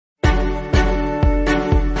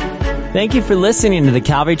Thank you for listening to the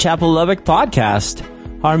Calvary Chapel Lubbock podcast.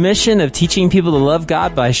 Our mission of teaching people to love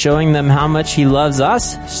God by showing them how much He loves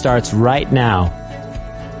us starts right now.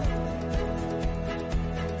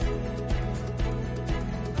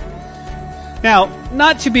 Now,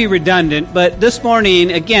 not to be redundant, but this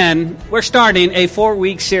morning, again, we're starting a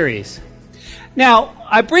 4-week series. Now,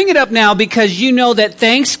 I bring it up now because you know that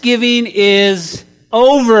Thanksgiving is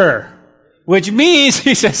over. Which means,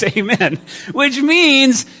 he says amen, which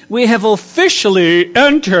means we have officially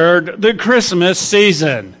entered the Christmas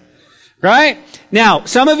season. Right? Now,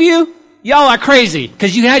 some of you, y'all are crazy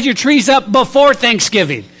because you had your trees up before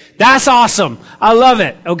Thanksgiving. That's awesome. I love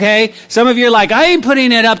it. Okay? Some of you are like, I ain't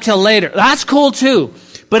putting it up till later. That's cool too.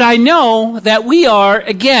 But I know that we are,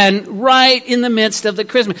 again, right in the midst of the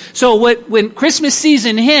Christmas. So when Christmas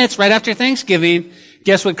season hits, right after Thanksgiving,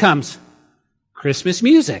 guess what comes? Christmas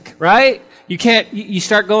music, right? You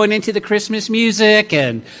start going into the Christmas music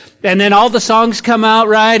and then all the songs come out,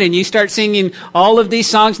 right? And you start singing all of these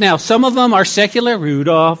songs. Now, some of them are secular,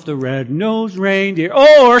 Rudolph the Red-Nosed Reindeer,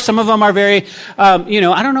 or some of them are very, I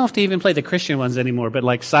don't know if they even play the Christian ones anymore, but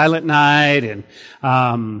like Silent Night and,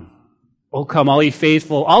 Oh Come All Ye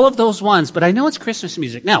Faithful, all of those ones, but I know it's Christmas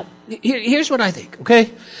music. Now, here's what I think,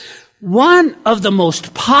 okay? One of the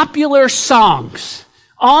most popular songs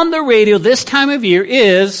on the radio this time of year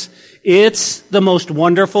is It's the Most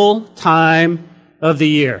Wonderful Time of the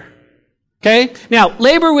Year. Okay? Now,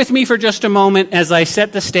 labor with me for just a moment as I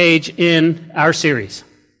set the stage in our series.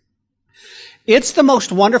 It's the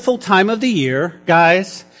Most Wonderful Time of the Year,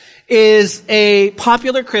 guys, is a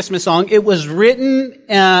popular Christmas song. It was written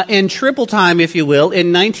in triple time, if you will,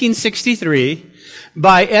 in 1963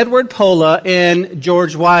 by Edward Pola and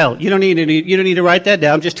George Wilde. You don't need to write that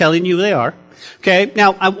down. I'm just telling you who they are. Okay,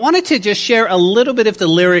 now I wanted to just share a little bit of the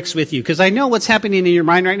lyrics with you because I know what's happening in your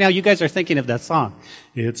mind right now. You guys are thinking of that song.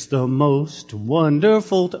 It's the most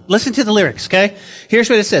wonderful... Listen to the lyrics, okay? Here's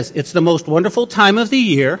what it says. It's the most wonderful time of the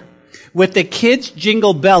year with the kids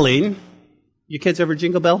jingle belling. You kids ever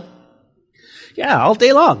jingle bell? Yeah, all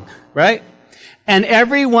day long, right? And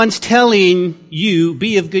everyone's telling you,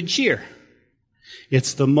 be of good cheer.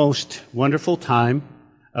 It's the most wonderful time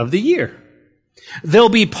of the year. There'll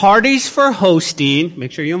be parties for hosting.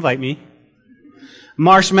 Make sure you invite me.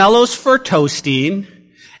 Marshmallows for toasting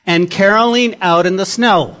and caroling out in the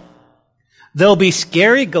snow. There'll be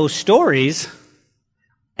scary ghost stories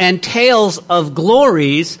and tales of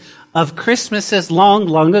glories of Christmases long,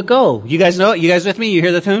 long ago. You guys know it? You guys with me? You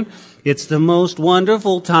hear the tune? It's the most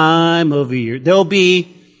wonderful time of the year. There'll be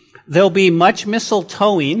much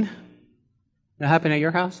mistletoeing. That happen at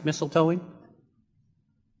your house? Mistletoeing?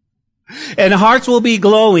 And hearts will be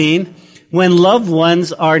glowing when loved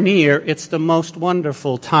ones are near. It's the most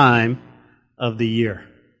wonderful time of the year.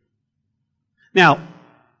 Now,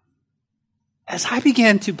 as I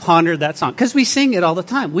began to ponder that song, because we sing it all the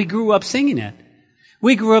time. We grew up singing it.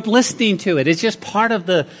 We grew up listening to it. It's just part of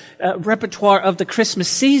the repertoire of the Christmas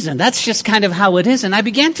season. That's just kind of how it is. And I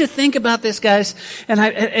began to think about this, guys, and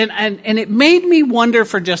it made me wonder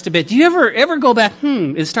for just a bit. Do you ever go back,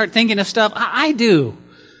 and start thinking of stuff? I do.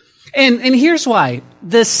 And here's why.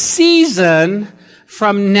 The season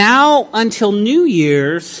from now until New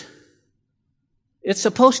Year's, it's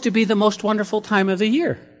supposed to be the most wonderful time of the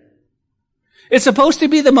year. It's supposed to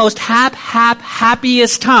be the most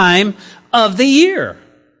happiest time of the year.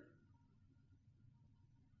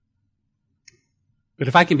 But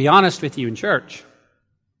if I can be honest with you in church,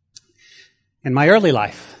 in my early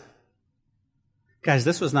life, guys,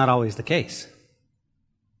 this was not always the case.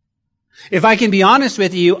 If I can be honest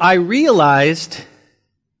with you, I realized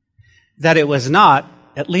that it was not,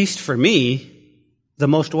 at least for me, the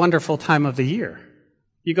most wonderful time of the year.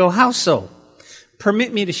 You go, how so?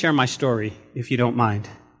 Permit me to share my story, if you don't mind.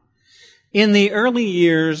 In the early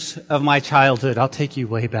years of my childhood, I'll take you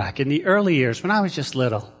way back. In the early years, when I was just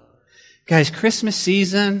little, guys, Christmas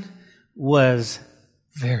season was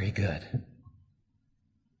very good.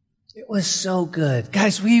 It was so good.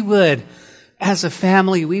 Guys, as a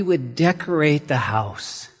family, we would decorate the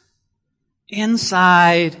house.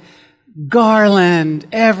 Inside, garland,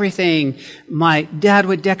 everything. My dad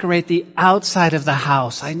would decorate the outside of the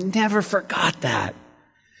house. I never forgot that.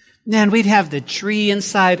 Then we'd have the tree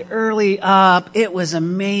inside early up. It was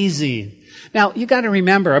amazing. Now, you got to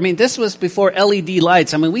remember, this was before LED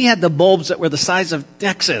lights. We had the bulbs that were the size of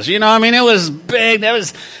Dexys. It was big. That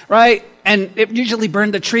was, right? And it usually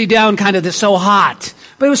burned the tree down so hot.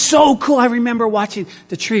 But it was so cool. I remember watching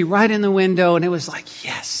the tree right in the window, and it was like,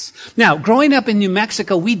 yes. Now, growing up in New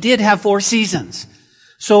Mexico, we did have 4 seasons.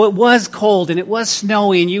 So it was cold, and it was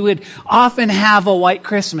snowy, and you would often have a white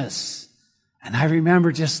Christmas. And I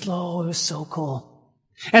remember just, it was so cool.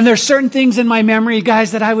 And there's certain things in my memory,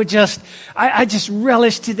 guys, that I just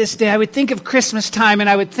relish to this day. I would think of Christmas time and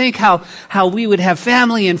I would think how we would have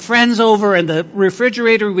family and friends over and the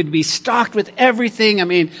refrigerator would be stocked with everything. I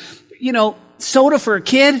mean, soda for a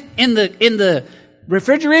kid in the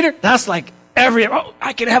refrigerator, that's like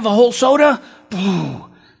I could have a whole soda.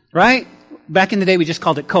 Right? Back in the day, we just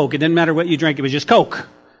called it Coke. It didn't matter what you drank. It was just Coke.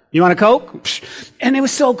 You want a Coke? And it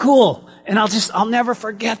was so cool. And I'll never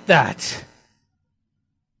forget that.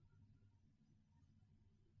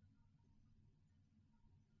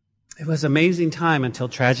 It was an amazing time until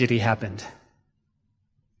tragedy happened.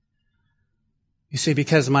 You see,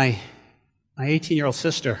 because my 18-year-old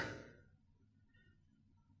sister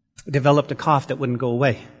developed a cough that wouldn't go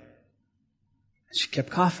away. She kept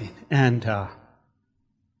coughing. And,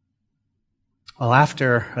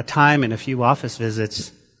 after a time and a few office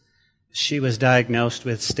visits, she was diagnosed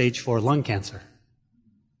with stage 4 lung cancer.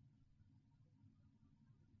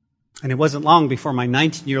 And it wasn't long before my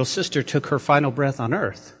 19-year-old sister took her final breath on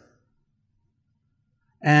earth.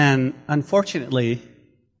 And unfortunately,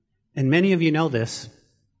 and many of you know this,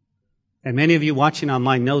 and many of you watching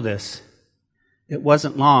online know this, it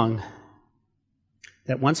wasn't long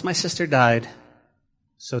that once my sister died,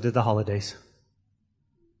 so did the holidays.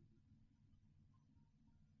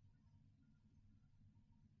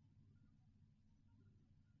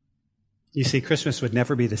 You see, Christmas would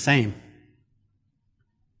never be the same.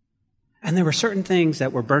 And there were certain things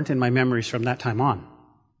that were burnt in my memories from that time on.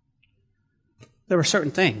 There were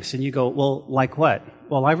certain things, and you go, well, like what?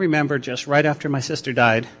 Well, I remember just right after my sister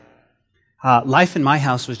died, life in my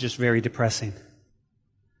house was just very depressing.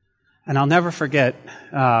 And I'll never forget,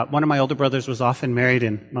 one of my older brothers was often married,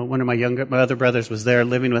 and one of my other brothers was there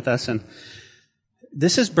living with us, and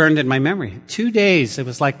this is burned in my memory. 2 days, it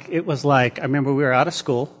was like, I remember we were out of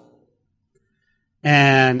school,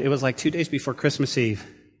 and it was like 2 days before Christmas Eve,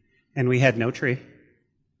 and we had no tree,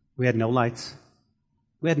 we had no lights,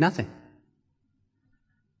 we had nothing.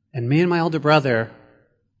 And me and my older brother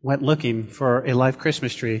went looking for a live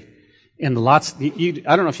Christmas tree in the lots. I don't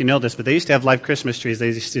know if you know this, but they used to have live Christmas trees. They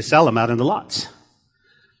used to sell them out in the lots.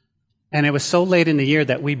 And it was so late in the year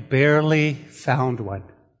that we barely found one.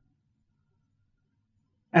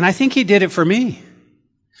 And I think he did it for me.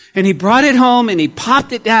 And he brought it home and he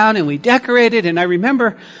popped it down and we decorated. And I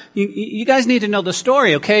remember, you guys need to know the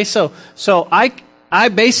story, okay? So I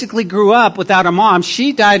basically grew up without a mom.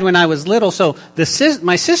 She died when I was little, so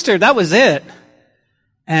my sister, that was it.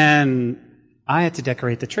 And I had to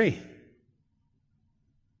decorate the tree.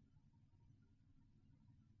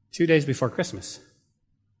 2 days before Christmas.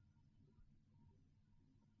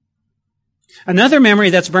 Another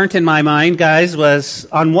memory that's burnt in my mind, guys, was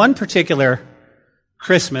on one particular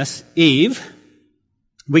Christmas Eve,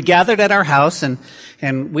 we gathered at our house,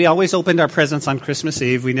 and we always opened our presents on Christmas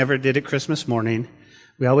Eve. We never did it Christmas morning.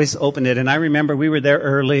 We always opened it, and I remember we were there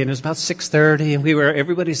early, and it was about 6:30, and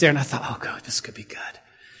everybody's there, and I thought, oh, God, this could be good.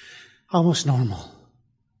 Almost normal.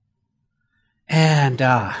 And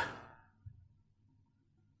the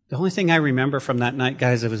only thing I remember from that night,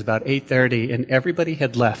 guys, it was about 8:30, and everybody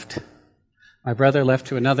had left. My brother left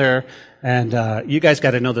to another, and you guys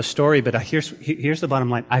got to know the story, but here's the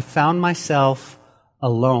bottom line. I found myself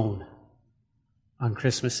alone on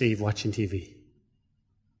Christmas Eve watching TV.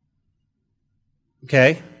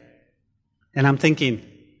 Okay? And I'm thinking,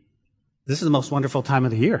 this is the most wonderful time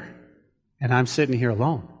of the year. And I'm sitting here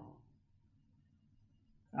alone.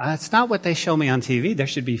 It's not what they show me on TV. There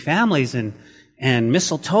should be families and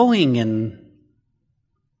mistletoeing and...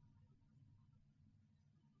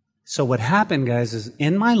 So what happened, guys, is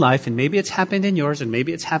in my life, and maybe it's happened in yours, and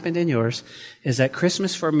maybe it's happened in yours, is that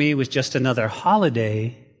Christmas for me was just another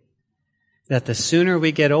holiday that the sooner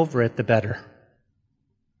we get over it, the better.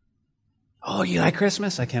 Oh, you like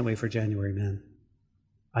Christmas? I can't wait for January, man.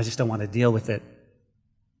 I just don't want to deal with it.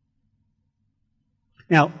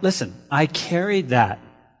 Now, listen, I carried that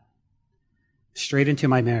straight into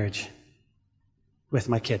my marriage with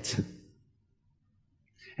my kids.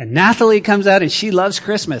 And Nathalie comes out and she loves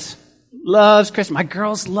Christmas. Loves Christmas. My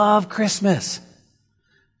girls love Christmas.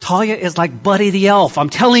 Talia is like Buddy the Elf, I'm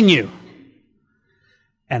telling you.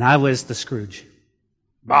 And I was the Scrooge.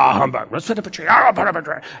 Bah, humbug. Let's put up a tree.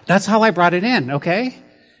 That's how I brought it in, okay?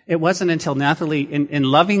 It wasn't until Nathalie and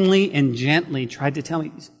lovingly and gently tried to tell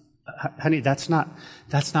me, honey, that's not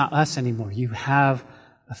us anymore. You have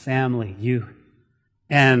a family.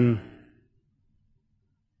 And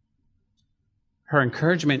her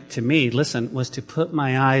encouragement to me, listen, was to put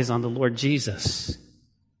my eyes on the Lord Jesus.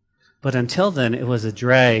 But until then, it was a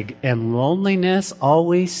drag, and loneliness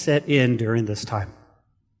always set in during this time.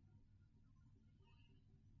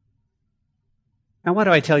 Now, why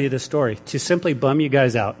do I tell you this story? To simply bum you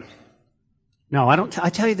guys out. No, I don't. I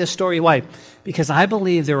tell you this story. Why? Because I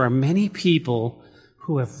believe there are many people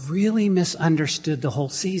who have really misunderstood the whole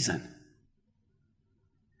season.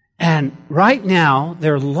 And right now,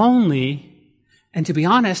 they're lonely, and to be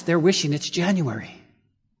honest, they're wishing it's January.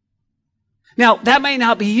 Now, that may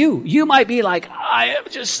not be you. You might be like, I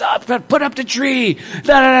have just put up the tree. Da,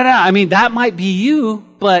 da, da, da. I mean, that might be you,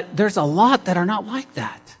 but there's a lot that are not like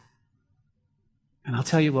that. And I'll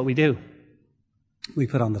tell you what we do. We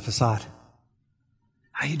put on the facade.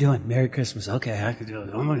 How you doing? Merry Christmas. Okay, I could do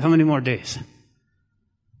it. How many more days?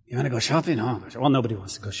 You want to go shopping? Oh, well, nobody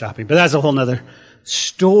wants to go shopping, but that's a whole nother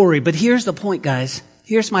story. But here's the point, guys.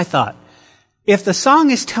 Here's my thought. If the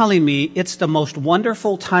song is telling me it's the most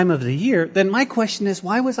wonderful time of the year, then my question is,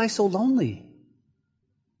 why was I so lonely?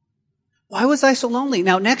 Why was I so lonely?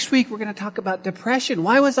 Now, next week we're going to talk about depression.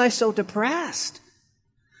 Why was I so depressed?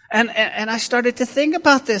 And I started to think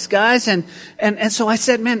about this, guys, and so I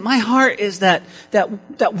said, man, my heart is that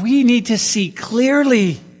we need to see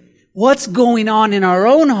clearly what's going on in our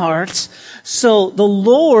own hearts so the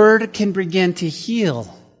Lord can begin to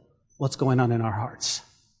heal what's going on in our hearts.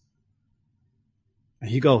 And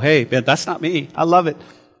you go, hey, man, that's not me. I love it.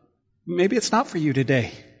 Maybe it's not for you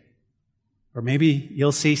today. Or maybe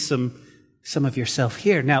you'll see some of yourself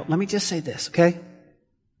here. Now, let me just say this, okay?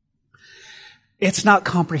 It's not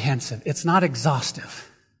comprehensive. It's not exhaustive.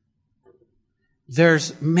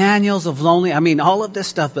 There's manuals of lonely. I mean, all of this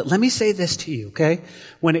stuff. But let me say this to you, okay?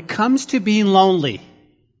 When it comes to being lonely,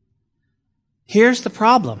 here's the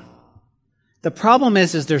problem. The problem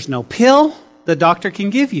is there's no pill the doctor can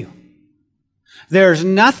give you. There's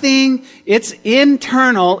nothing. It's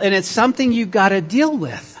internal, and it's something you've got to deal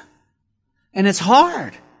with. And it's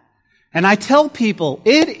hard. And I tell people,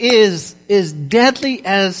 it is as deadly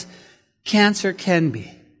as cancer can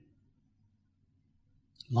be.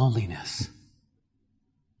 Loneliness.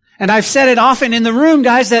 And I've said it often in the room,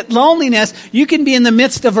 guys, that loneliness, you can be in the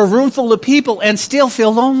midst of a room full of people and still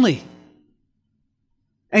feel lonely.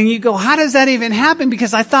 And you go, how does that even happen?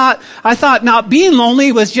 Because I thought not being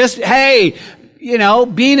lonely was just, hey,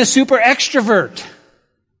 being a super extrovert.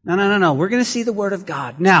 No. We're going to see the Word of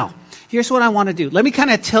God. Now, here's what I want to do. Let me kind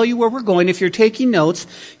of tell you where we're going. If you're taking notes,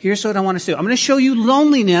 here's what I want to do. I'm going to show you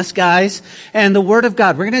loneliness, guys, and the Word of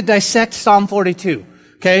God. We're going to dissect Psalm 42.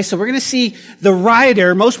 Okay, so we're going to see the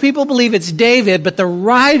writer. Most people believe it's David, but the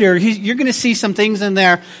writer, you're going to see some things in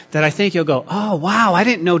there that I think you'll go, oh, wow, I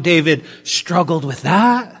didn't know David struggled with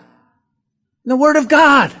that. The Word of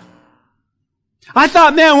God. I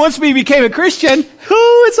thought, man, once we became a Christian,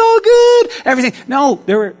 it's all good. Everything. No,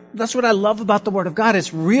 that's what I love about the Word of God.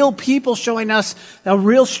 It's real people showing us a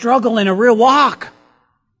real struggle and a real walk.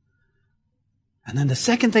 And then the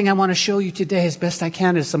second thing I want to show you today as best I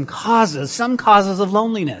can is some causes of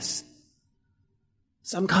loneliness.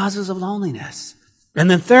 Some causes of loneliness. And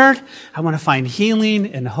then third, I want to find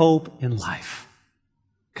healing and hope in life.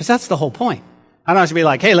 Because that's the whole point. I don't have to be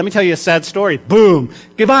like, hey, let me tell you a sad story. Boom.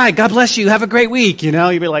 Goodbye. God bless you. Have a great week. You'd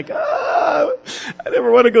be like, I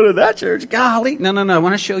never want to go to that church. Golly. No. I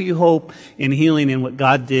want to show you hope and healing in what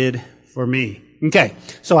God did for me. Okay.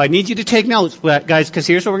 So I need you to take notes, guys, because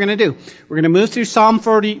here's what we're going to do. We're going to move through Psalm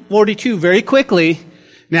 42 very quickly.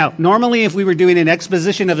 Now, normally if we were doing an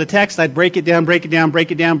exposition of the text, I'd break it down. But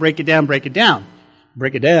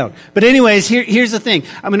anyways, here's the thing.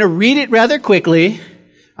 I'm going to read it rather quickly.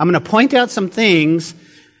 I'm going to point out some things,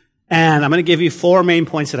 and I'm going to give you 4 main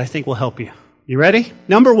points that I think will help you. You ready?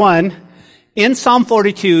 Number 1, in Psalm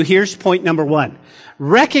 42, here's point number 1.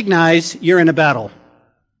 Recognize you're in a battle.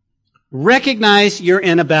 Recognize you're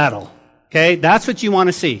in a battle. Okay? That's what you want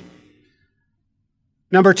to see.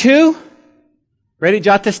 Number 2, ready?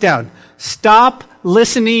 Jot this down. Stop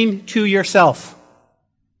listening to yourself.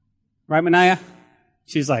 Right, Manaya?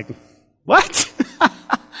 She's like, what?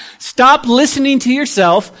 Stop listening to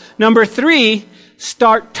yourself. Number 3,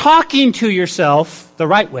 start talking to yourself the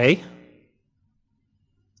right way.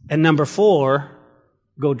 And number 4,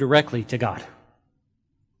 go directly to God.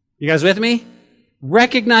 You guys with me?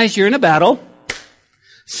 Recognize you're in a battle.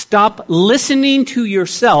 Stop listening to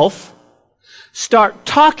yourself. Start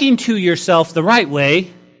talking to yourself the right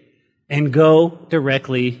way. And go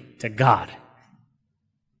directly to God.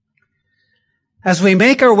 As we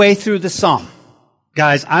make our way through the psalm,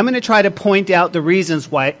 guys, I'm going to try to point out the reasons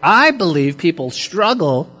why I believe people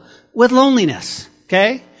struggle with loneliness.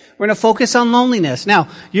 Okay? We're going to focus on loneliness. Now,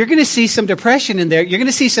 you're going to see some depression in there. You're going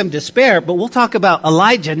to see some despair, but we'll talk about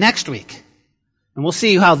Elijah next week. And we'll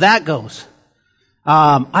see how that goes.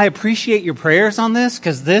 I appreciate your prayers on this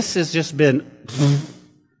because this has just been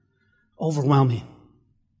overwhelming.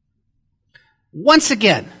 Once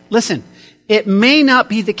again, listen, it may not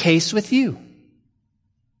be the case with you.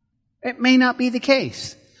 It may not be the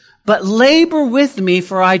case. But labor with me,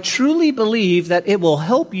 for I truly believe that it will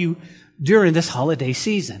help you during this holiday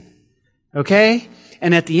season. Okay?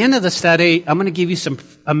 And at the end of the study, I'm going to give you some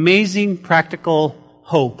amazing practical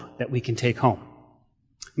hope that we can take home.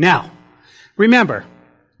 Now, remember,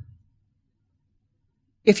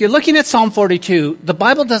 if you're looking at Psalm 42, the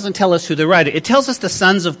Bible doesn't tell us who the writer. It tells us the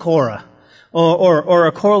sons of Korah, or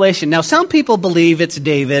a correlation. Now, some people believe it's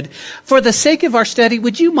David. For the sake of our study,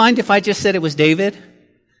 would you mind if I just said it was David?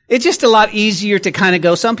 It's just a lot easier to kind of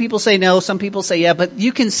go. Some people say no, some people say yeah, but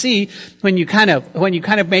you can see when you kind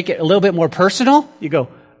of make it a little bit more personal, you go,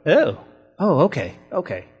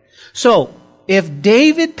 okay. So, if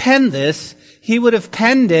David penned this, he would have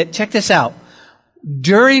penned it, check this out,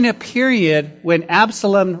 during a period when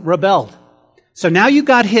Absalom rebelled. So now you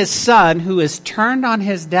got his son who is turned on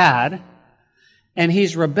his dad, and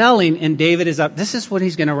he's rebelling, and David is up. This is what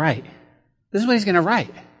he's going to write.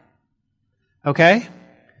 Okay?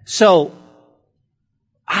 So,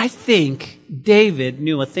 I think David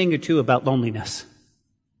knew a thing or two about loneliness.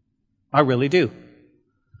 I really do.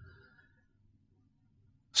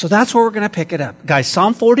 So that's where we're going to pick it up. Guys,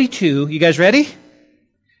 Psalm 42, you guys ready?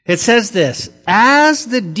 It says this, as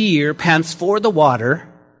the deer pants for the water,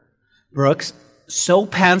 brooks, so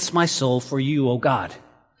pants my soul for you, O God.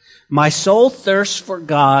 My soul thirsts for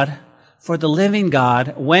God, for the living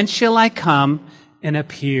God. When shall I come and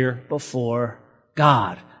appear before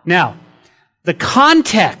God? Now, the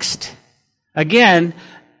context, again,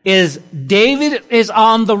 is David is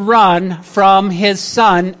on the run from his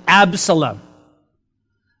son Absalom.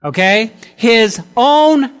 Okay? His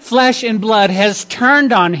own flesh and blood has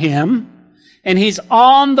turned on him, and he's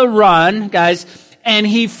on the run, guys, and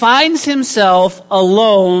he finds himself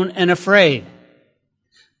alone and afraid.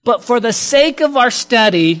 But for the sake of our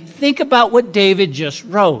study, think about what David just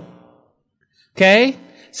wrote. Okay?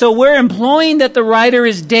 So we're employing that the writer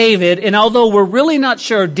is David, and although we're really not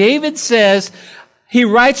sure, David says, he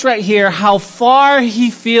writes right here how far he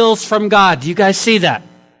feels from God. Do you guys see that?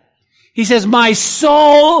 He says, my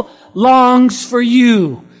soul longs for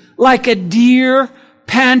you like a deer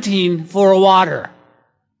panting for water.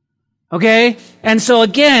 Okay? And so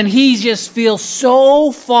again, he just feels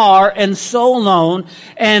so far and so alone.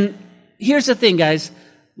 And here's the thing, guys.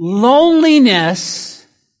 Loneliness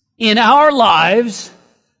in our lives,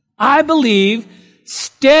 I believe,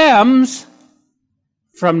 stems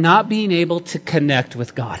from not being able to connect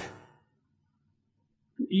with God.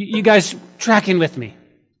 You guys tracking with me?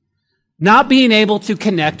 Not being able to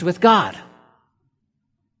connect with God.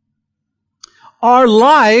 Our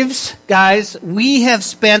lives, guys, we have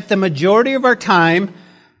spent the majority of our time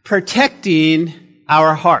protecting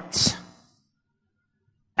our hearts.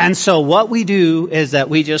 And so what we do is that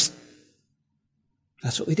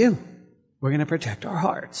that's what we do. We're going to protect our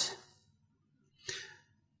hearts.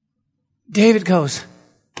 David goes,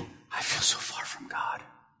 I feel so far from God.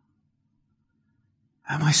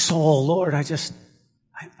 And my soul, Lord,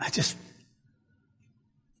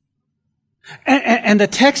 And the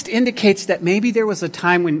text indicates that maybe there was a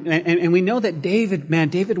time when, and we know that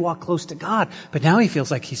David walked close to God, but now he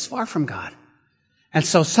feels like he's far from God. And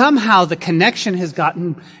so somehow the connection has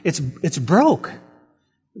gotten, it's broke.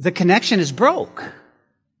 The connection is broke.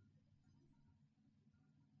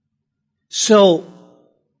 So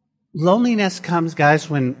loneliness comes, guys,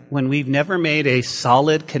 when we've never made a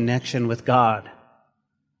solid connection with God.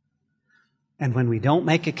 And when we don't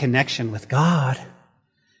make a connection with God,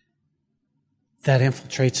 that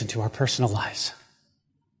infiltrates into our personal lives.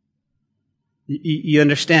 You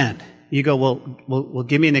understand? You go, well,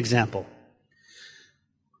 give me an example.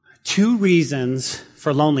 2 reasons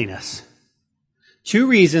for loneliness. 2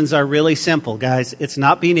 reasons are really simple, guys. It's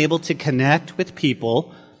not being able to connect with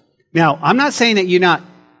people. Now, I'm not saying that you're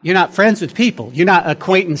not friends with people. You're not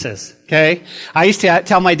acquaintances, okay? I used to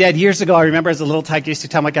tell my dad years ago, I remember as a little tyke, I used to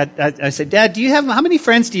tell my dad, I said, Dad, how many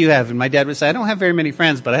friends do you have? And my dad would say, I don't have very many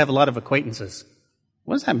friends, but I have a lot of acquaintances.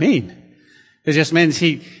 What does that mean? It just means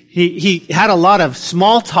he had a lot of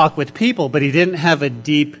small talk with people, but he didn't have a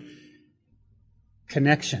deep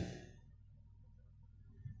connection.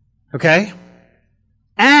 Okay?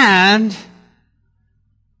 And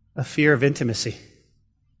a fear of intimacy.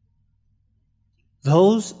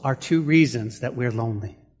 Those are 2 reasons that we're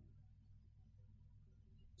lonely.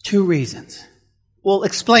 2 reasons. Well,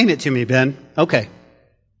 explain it to me, Ben. Okay.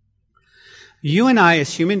 You and I,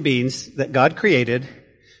 as human beings that God created,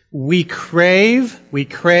 we crave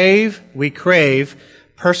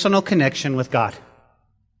personal connection with God.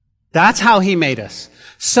 That's how He made us.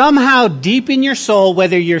 Somehow deep in your soul,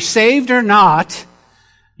 whether you're saved or not,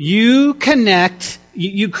 you connect,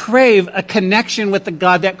 you crave a connection with the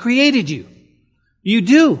God that created you. You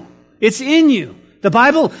do. It's in you. The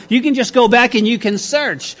Bible, you can just go back and you can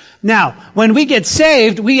search. Now, when we get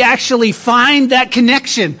saved, we actually find that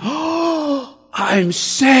connection. Oh, I'm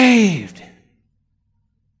saved.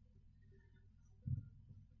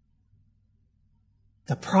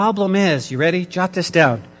 The problem is, you ready? Jot this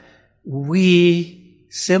down. We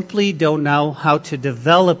simply don't know how to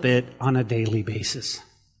develop it on a daily basis.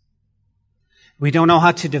 We don't know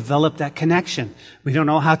how to develop that connection. We don't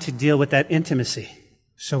know how to deal with that intimacy.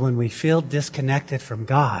 So when we feel disconnected from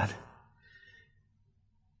God,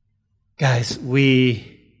 guys,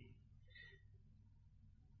 we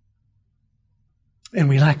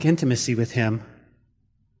lack intimacy with Him,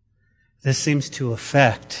 this seems to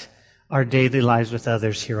affect our daily lives with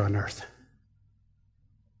others here on earth.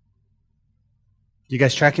 You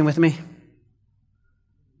guys tracking with me?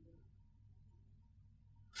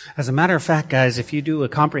 As a matter of fact, guys, if you do a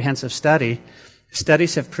comprehensive study,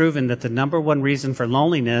 studies have proven that the number one reason for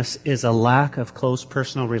loneliness is a lack of close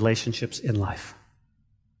personal relationships in life.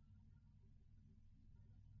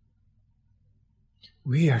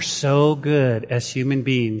 We are so good as human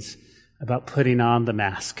beings about putting on the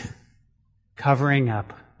mask, covering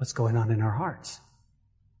up what's going on in our hearts.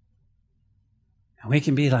 And we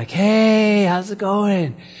can be like, hey, how's it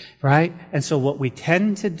going? Right? And so what we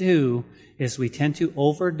tend to do is we tend to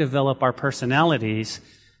overdevelop our personalities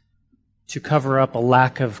to cover up a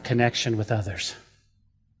lack of connection with others.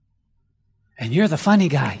 And you're the funny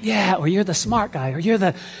guy, yeah, or you're the smart guy, or you're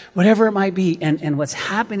the whatever it might be. And what's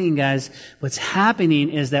happening, guys, what's happening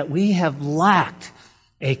is that we have lacked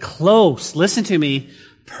a close, listen to me,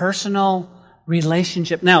 personal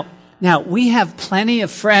relationship. Now, we have plenty of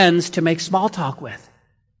friends to make small talk with.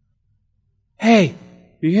 Hey,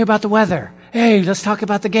 you hear about the weather? Hey, let's talk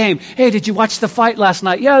about the game. Hey, did you watch the fight last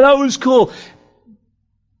night? Yeah, that was cool.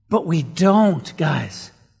 But we don't,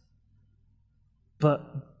 guys. But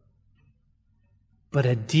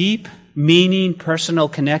a deep, meaning, personal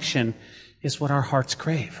connection is what our hearts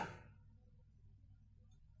crave.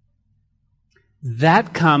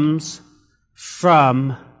 That comes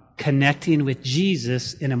from connecting with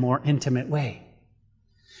Jesus in a more intimate way.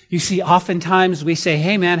 You see, oftentimes we say,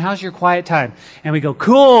 hey man, how's your quiet time? And we go,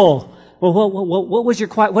 cool. Well, what does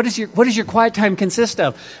your quiet time consist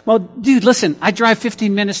of? Well, dude, listen, I drive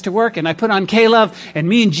 15 minutes to work and I put on K-Love and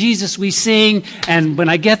me and Jesus, we sing. And when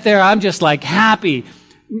I get there, I'm just like happy.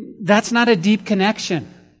 That's not a deep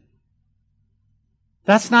connection.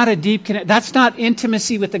 That's not a deep connection. That's not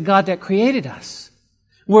intimacy with the God that created us.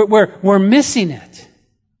 We're missing it.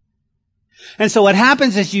 And so what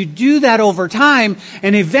happens is you do that over time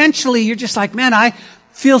and eventually you're just like, man, I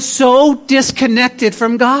feel so disconnected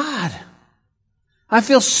from God. I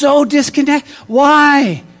feel so disconnected.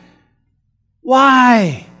 Why?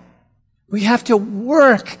 We have to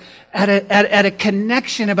work at a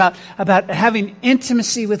connection about having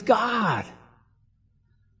intimacy with God.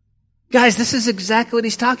 Guys, this is exactly what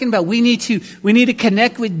he's talking about. We need to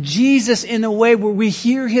connect with Jesus in a way where we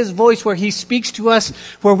hear His voice, where He speaks to us,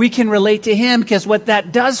 where we can relate to Him, because what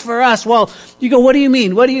that does for us, well, you go, what do you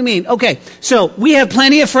mean? What do you mean? Okay, so we have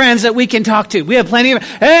plenty of friends that we can talk to. We have plenty of,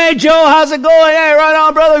 hey Joe, how's it going? Hey, right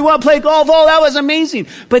on brother, you want to play golf? Oh, that was amazing.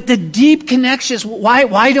 But the deep connections,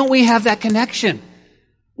 why don't we have that connection?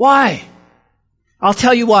 Why? I'll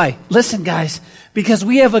tell you why. Listen, guys, because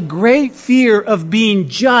we have a great fear of being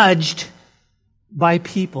judged by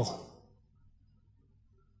people.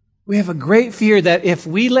 We have a great fear that if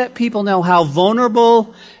we let people know how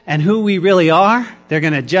vulnerable and who we really are, they're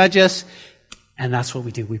going to judge us. And that's what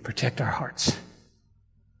we do. We protect our hearts.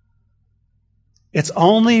 It's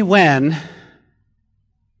only when,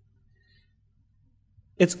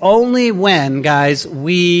 guys,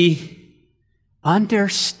 we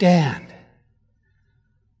understand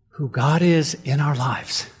who God is in our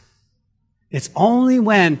lives. It's only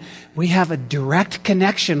when we have a direct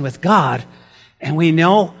connection with God and we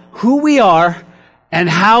know who we are and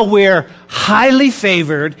how we're highly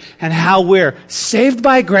favored and how we're saved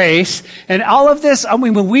by grace and all of this. I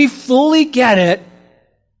mean, when we fully get it,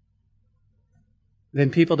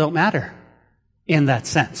 then people don't matter in that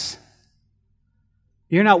sense.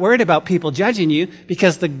 You're not worried about people judging you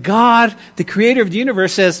because the God, the creator of the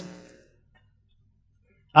universe says,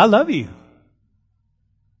 I love you.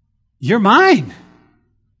 You're mine.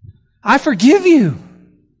 I forgive you.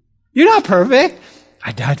 You're not perfect.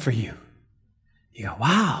 I died for you. You go,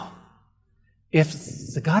 wow. If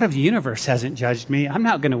the God of the universe hasn't judged me, I'm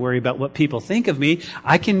not going to worry about what people think of me.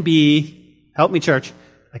 I can be, help me church,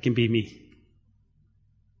 I can be me.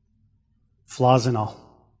 Flaws and all.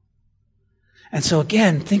 And so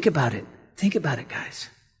again, think about it. Think about it, guys.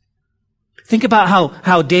 Think about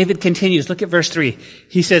how David continues. Look at verse 3.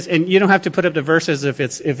 He says, and you don't have to put up the verses if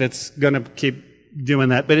it's going to keep doing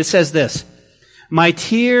that, but it says this: my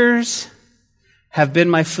tears have been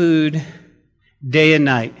my food day and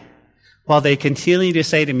night, while they continue to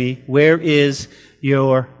say to me, where is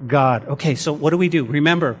your God? Okay, so what do?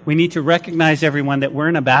 Remember, we need to recognize, everyone, that we're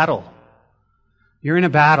in a battle. You're in a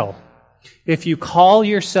battle. If you call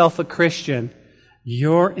yourself a Christian,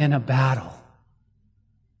 you're in a battle.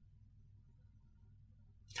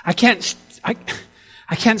 I can't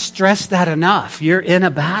stress that enough. You're in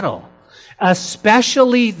a battle.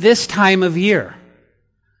 Especially this time of year.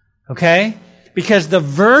 Okay? Because the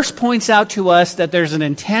verse points out to us that there's an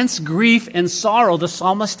intense grief and sorrow the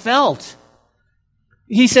psalmist felt.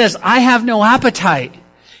 He says, I have no appetite.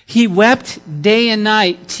 He wept day and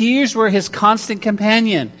night. Tears were his constant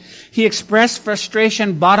companion. He expressed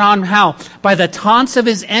frustration brought on how? By the taunts of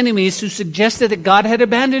his enemies who suggested that God had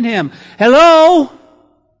abandoned him. Hello?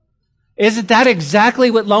 Isn't that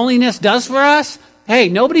exactly what loneliness does for us? Hey,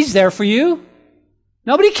 nobody's there for you.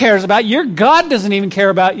 Nobody cares about you. Your God doesn't even care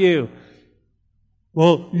about you.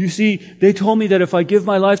 Well, you see, they told me that if I give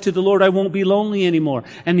my life to the Lord, I won't be lonely anymore.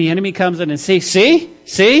 And the enemy comes in and says,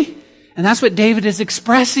 see? And that's what David is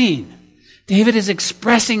expressing. David is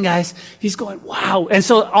expressing, guys. He's going, wow. And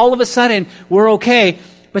so all of a sudden, we're okay.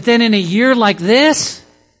 But then in a year like this,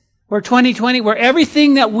 where 2020, where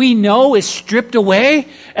everything that we know is stripped away,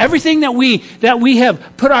 everything that we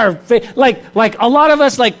have put our faith, like a lot of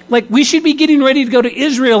us, like we should be getting ready to go to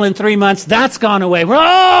Israel in 3 months. That's gone away.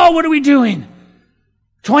 What are we doing?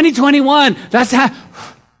 2021,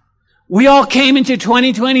 we all came into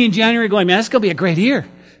 2020 in January going, man, it's going to be a great year.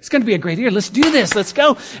 It's going to be a great year. Let's do this. Let's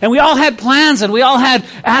go. And we all had plans and we all had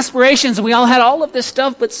aspirations and we all had all of this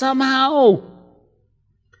stuff, but somehow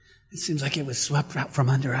it seems like it was swept out from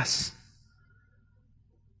under us.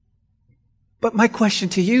 But my question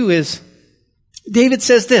to you is, David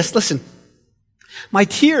says this, listen, my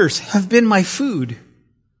tears have been my food.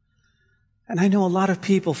 And I know a lot of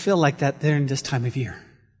people feel like that during this time of year.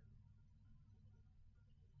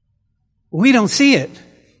 We don't see it.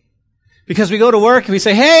 Because we go to work and we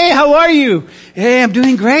say, hey, how are you? Hey, I'm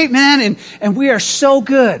doing great, man. And we are so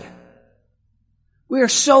good. We are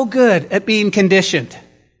so good at being conditioned.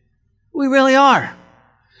 We really are.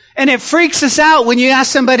 And it freaks us out when you ask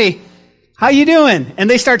somebody, how you doing? And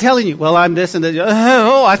they start telling you, well, I'm this and that.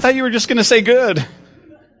 Oh, I thought you were just going to say good.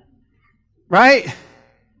 Right?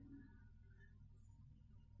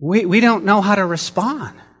 We don't know how to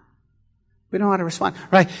respond. We don't know how to respond.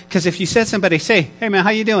 Right? Because if you said somebody, say, hey man, how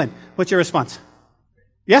you doing? What's your response?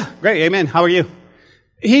 Yeah, great, amen. How are you?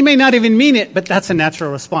 He may not even mean it, but that's a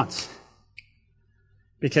natural response.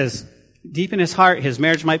 Because deep in his heart, his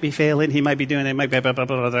marriage might be failing, he might be doing it, might be blah, blah,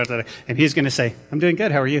 blah, blah, blah, and he's going to say, I'm doing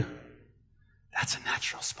good, how are you? That's a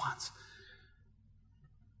natural response.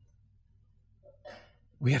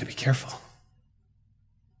 We got to be careful.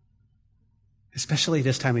 Especially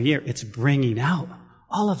this time of year, it's bringing out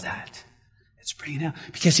all of that. It's bringing out,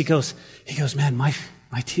 because he goes, man, my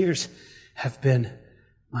tears have been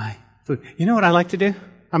my food. You know what I like to do?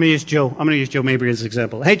 I'm going to use Joe Mabry as an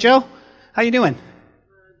example. Hey, Joe, how you doing?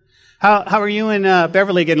 How are you and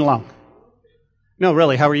Beverly getting along? No,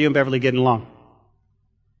 really, how are you and Beverly getting along?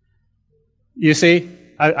 You see,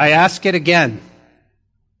 I ask it again.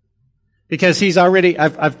 Because he's already,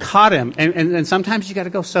 I've caught him. And sometimes you got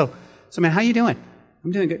to go, so man, how you doing?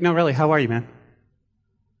 I'm doing good. No, really, how are you, man?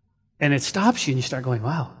 And it stops you and you start going,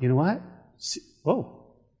 wow, you know what? Whoa.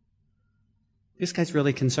 This guy's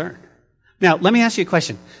really concerned. Now, let me ask you a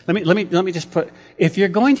question. Let me just put, if you're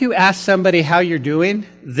going to ask somebody how you're doing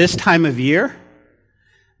this time of year,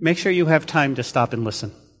 make sure you have time to stop and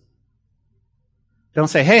listen. Don't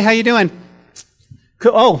say, hey, how you doing?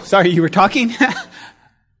 Oh, sorry, you were talking?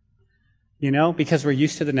 Because we're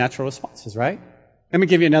used to the natural responses, right? Let me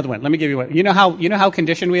give you another one. You know how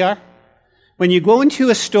conditioned we are? When you go into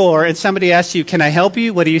a store and somebody asks you, can I help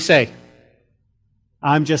you? What do you say?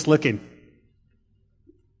 I'm just looking.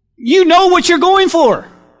 You know what you're going for.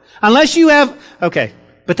 Unless you have, okay,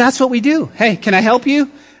 but that's what we do. Hey, can I help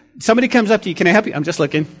you? Somebody comes up to you, can I help you? I'm just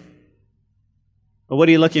looking. Well, what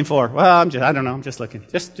are you looking for? Well, I don't know, I'm just looking.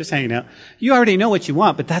 Just hanging out. You already know what you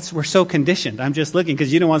want, but we're so conditioned. I'm just looking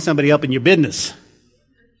because you don't want somebody up in your business.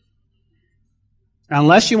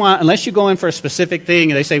 Unless you go in for a specific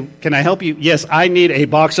thing and they say, can I help you? Yes, I need a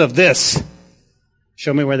box of this.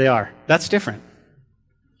 Show me where they are. That's different.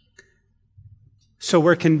 So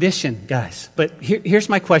we're conditioned, guys. But here's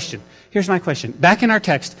my question. Back in our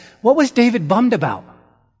text, what was David bummed about?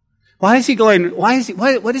 What is he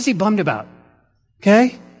bummed about?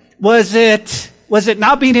 Okay? Was it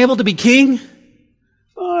not being able to be king?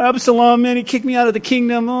 Oh, Absalom, man, he kicked me out of the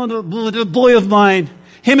kingdom. Oh, the boy of mine.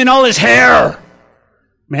 Him and all his hair.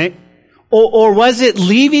 Right? Or was it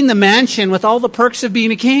leaving the mansion with all the perks of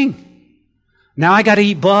being a king? Now I gotta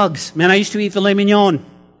eat bugs. Man, I used to eat filet mignon.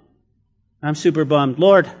 I'm super bummed.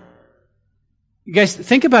 Lord, you guys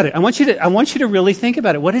think about it. I want you to really think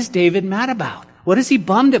about it. What is David mad about? What is he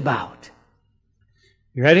bummed about?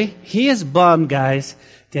 You ready? He is bummed, guys,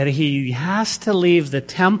 that he has to leave the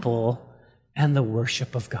temple and the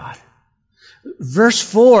worship of God. Verse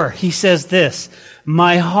 4, he says this,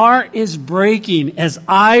 my heart is breaking as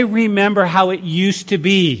I remember how it used to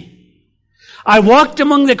be. I walked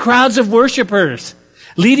among the crowds of worshipers,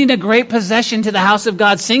 leading a great procession to the house of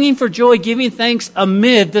God, singing for joy, giving thanks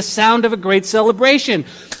amid the sound of a great celebration.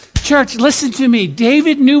 Church, listen to me.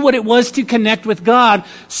 David knew what it was to connect with God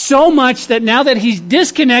so much that now that he's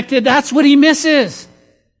disconnected, that's what he misses.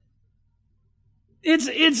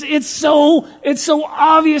 It's so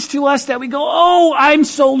obvious to us that we go, oh, I'm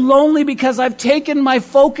so lonely because I've taken my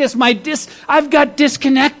focus, I've got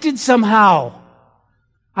disconnected somehow.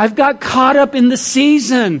 I've got caught up in the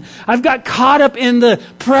season. I've got caught up in the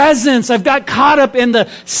presents. I've got caught up in the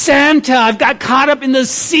Santa. I've got caught up in the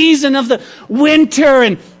season of the winter.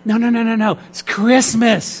 And no. It's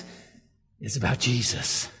Christmas. It's about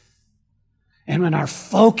Jesus. And when our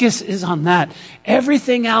focus is on that,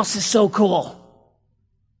 everything else is so cool.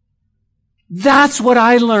 That's what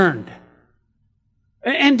I learned.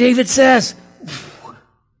 And David says,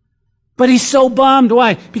 but he's so bummed.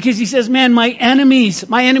 Why? Because he says, man, my enemies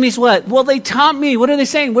what? Well, they taunt me. What are they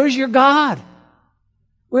saying? Where's your God?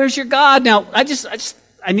 Where's your God? Now,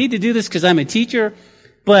 I need to do this because I'm a teacher,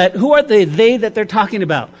 but who are they that they're talking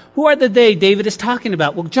about? Who are the they David is talking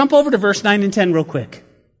about? Well, jump over to verse 9 and 10 real quick.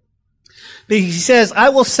 He says, I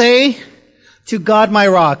will say to God my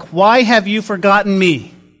rock, why have you forgotten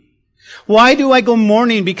me? Why do I go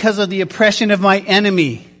mourning because of the oppression of my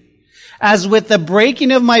enemy? As with the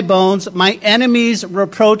breaking of my bones, my enemies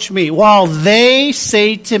reproach me, while they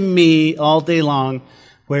say to me all day long,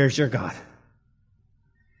 where's your God?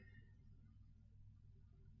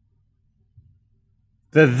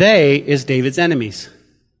 The they is David's enemies.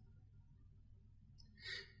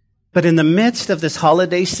 But in the midst of this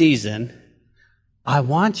holiday season, I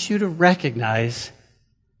want you to recognize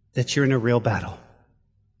that you're in a real battle.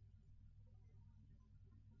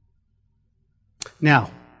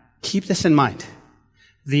 Now, keep this in mind.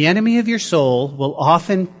 The enemy of your soul will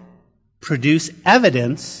often produce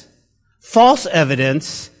evidence, false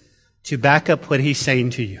evidence, to back up what he's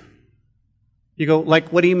saying to you. You go, like,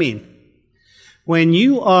 what do you mean? When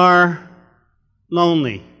you are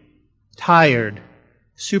lonely, tired,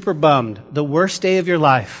 super bummed, the worst day of your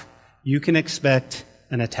life, you can expect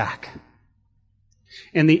an attack.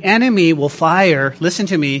 And the enemy will fire, listen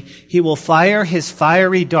to me, he will fire his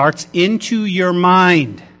fiery darts into your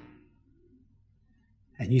mind.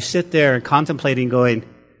 And you sit there contemplating going,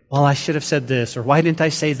 well, I should have said this, or why didn't I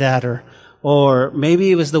say that, or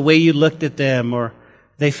maybe it was the way you looked at them, or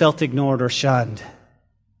they felt ignored or shunned.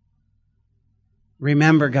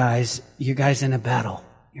 Remember, guys, you guys in a battle.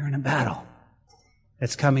 You're in a battle.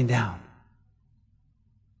 It's coming down.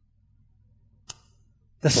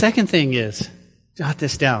 The second thing is, jot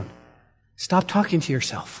this down. Stop talking to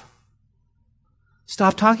yourself.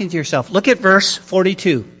 Stop talking to yourself. Look at verse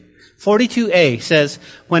 42. 42a says,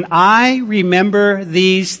 when I remember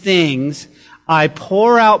these things, I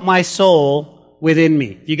pour out my soul within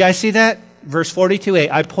me. You guys see that? Verse 42a,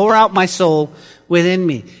 I pour out my soul within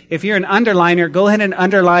me. If you're an underliner, go ahead and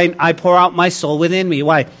underline, I pour out my soul within me.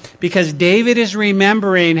 Why? Because David is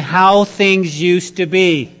remembering how things used to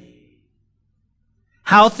be.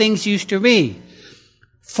 How things used to be.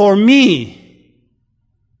 For me,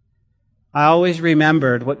 I always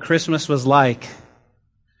remembered what Christmas was like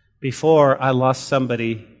before I lost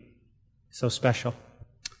somebody so special.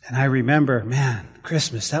 And I remember, man,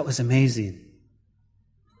 Christmas, that was amazing.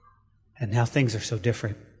 And now things are so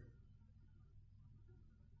different.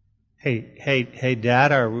 Hey,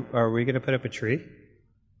 Dad, are we going to put up a tree?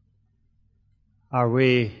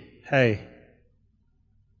 Hey.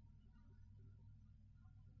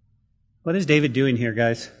 What is David doing here,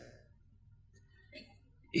 guys?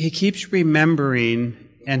 He keeps remembering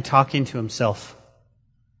and talking to himself.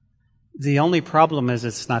 The only problem is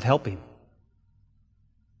it's not helping.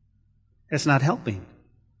 It's not helping.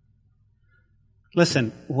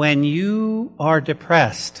 Listen, when you are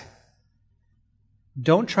depressed,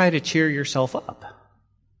 don't try to cheer yourself up.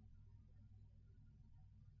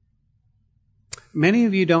 Many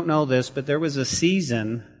of you don't know this, but there was a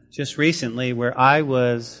season just recently where I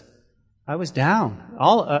was down.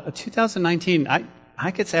 2019,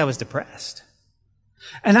 I could say I was depressed.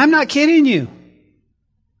 And I'm not kidding you.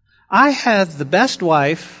 I had the best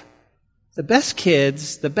wife, the best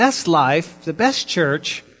kids, the best life, the best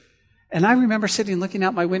church. And I remember sitting looking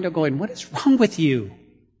out my window going, what is wrong with you?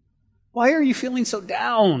 Why are you feeling so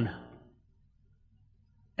down?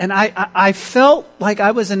 And I felt like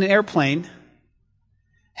I was in an airplane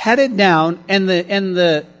headed down, and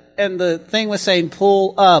the thing was saying,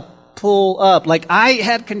 pull up. Like I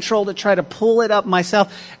had control to try to pull it up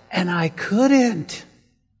myself, and I couldn't.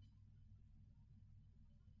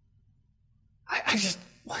 I just,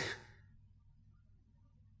 well,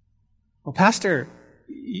 Pastor,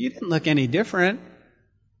 you didn't look any different.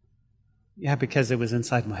 Yeah, because it was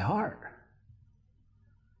inside my heart.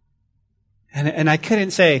 And I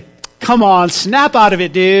couldn't say, come on, snap out of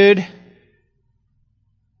it, dude.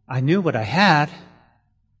 I knew what I had,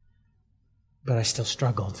 but I still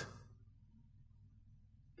struggled.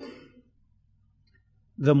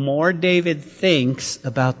 The more David thinks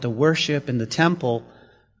about the worship in the temple,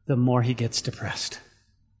 the more he gets depressed.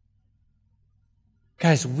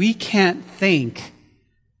 Guys, we can't think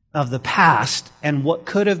of the past and what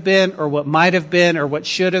could have been or what might have been or what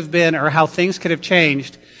should have been or how things could have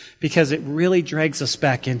changed, because it really drags us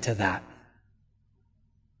back into that.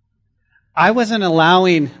 I wasn't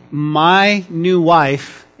allowing my new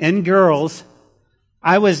wife and girls,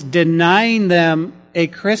 I was denying them a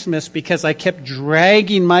Christmas because I kept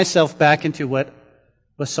dragging myself back into what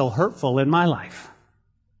was so hurtful in my life.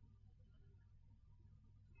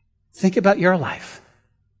 Think about your life.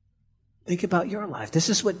 Think about your life. This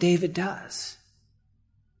is what David does.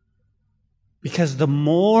 Because the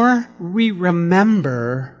more we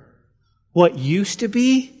remember what used to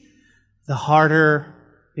be, the harder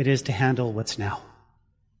it is to handle what's now.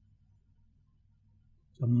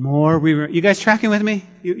 The more you guys tracking with me?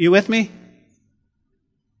 You with me?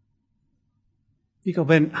 You go,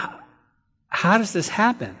 Ben, how does this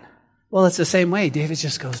happen? Well, it's the same way. David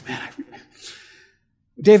just goes, man,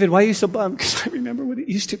 David, why are you so bummed? Because I remember what it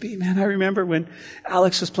used to be, man. I remember when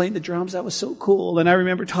Alex was playing the drums. That was so cool. And I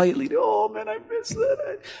remember Talia leading. Oh, man, I miss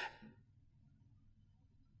that.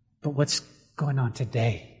 But what's going on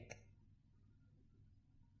today?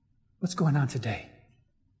 What's going on today?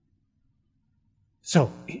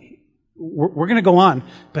 So, we're going to go on,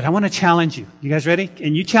 but I want to challenge you. You guys ready?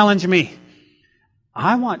 And you challenge me.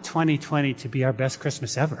 I want 2020 to be our best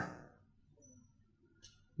Christmas ever.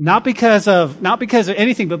 Not because of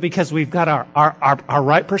anything, but because we've got our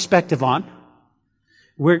right perspective on.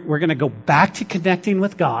 We're going to go back to connecting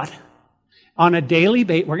with God on a daily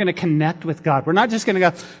basis. We're going to connect with God. We're not just going to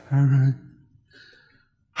go,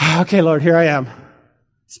 okay, Lord, here I am.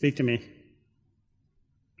 Speak to me.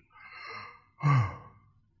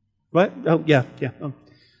 What? Oh, yeah. Oh.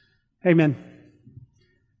 Amen.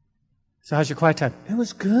 So how's your quiet time? It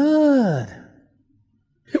was good.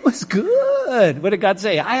 It was good. What did God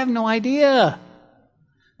say? I have no idea.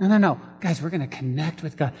 No. Guys, we're going to connect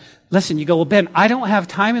with God. Listen, you go, well, Ben, I don't have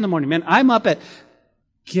time in the morning. Man, I'm up at,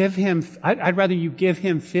 I'd rather you give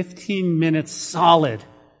him 15 minutes solid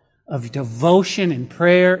of devotion and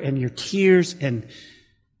prayer and your tears and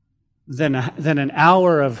than an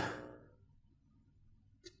hour of,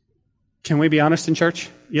 can we be honest in church?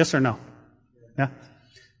 Yes or no? Yeah.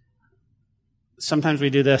 Sometimes we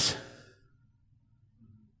do this.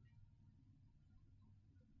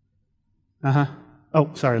 Oh,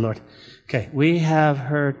 sorry, Lord. Okay, we have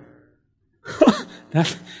heard.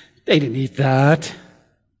 They didn't eat that.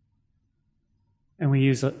 And we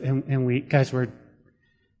use, and we, guys, we're.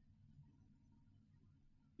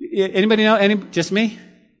 Anybody know? Just me?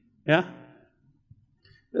 Yeah?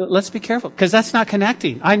 Let's be careful, because that's not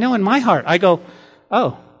connecting. I know in my heart, I go,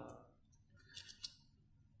 oh.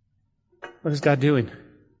 What is God doing?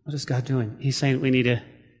 What is God doing? He's saying we need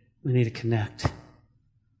to connect.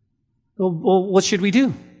 Well, what should we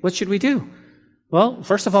do? What should we do? Well,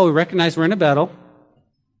 first of all, we recognize we're in a battle.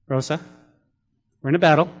 Rosa, we're in a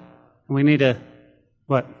battle, and we need to,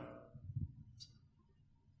 what?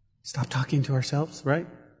 Stop talking to ourselves, right?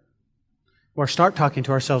 Or start talking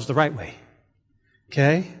to ourselves the right way.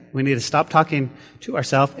 Okay? We need to stop talking to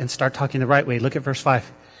ourselves and start talking the right way. Look at verse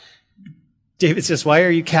 5. David says, why are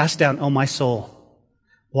you cast down, O my soul?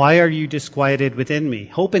 Why are you disquieted within me?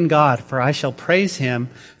 Hope in God, for I shall praise him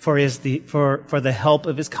for the help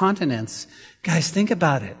of his countenance. Guys, think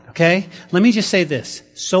about it, okay? Let me just say this.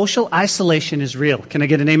 Social isolation is real. Can I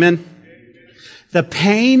get an amen? The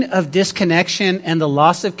pain of disconnection and the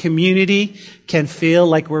loss of community can feel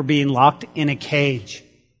like we're being locked in a cage.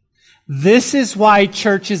 This is why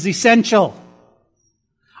church is essential.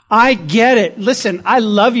 I get it. Listen, I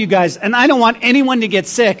love you guys, and I don't want anyone to get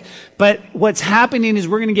sick. But what's happening is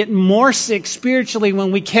we're going to get more sick spiritually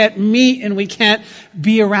when we can't meet and we can't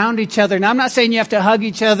be around each other. Now, I'm not saying you have to hug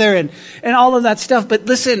each other and all of that stuff. But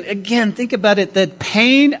listen, again, think about it. The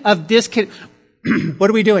pain of disconnection. What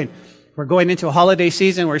are we doing? We're going into a holiday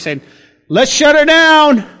season. We're saying, let's shut her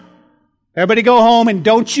down. Everybody go home, and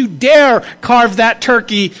don't you dare carve that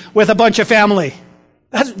turkey with a bunch of family.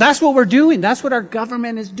 That's what we're doing. That's what our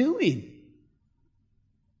government is doing.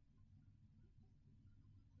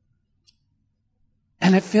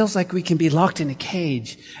 And it feels like we can be locked in a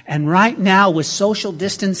cage. And right now, with social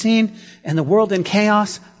distancing and the world in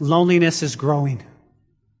chaos, loneliness is growing.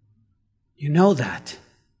 You know that.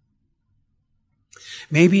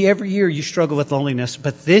 Maybe every year you struggle with loneliness,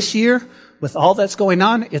 but this year, with all that's going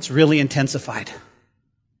on, it's really intensified.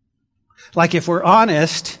 Like, if we're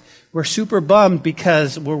honest, we're super bummed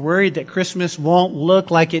because we're worried that Christmas won't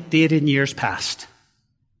look like it did in years past.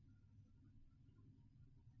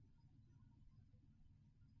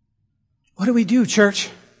 What do we do, church?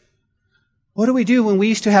 What do we do when we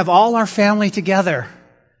used to have all our family together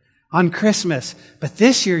on Christmas? But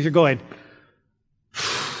this year you're going,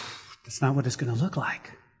 that's not what it's going to look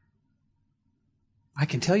like. I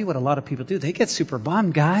can tell you what a lot of people do. They get super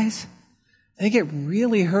bummed, guys. They get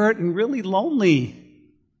really hurt and really lonely.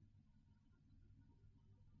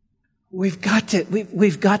 We've got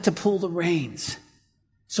to pull the reins.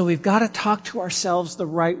 So we've got to talk to ourselves the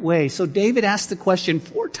right way. So David asked the question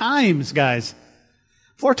 4 times, guys.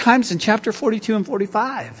 4 times in chapter 42 and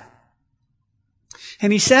 45.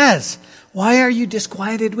 And he says, why are you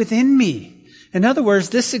disquieted within me? In other words,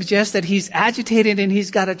 this suggests that he's agitated and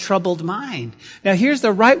he's got a troubled mind. Now here's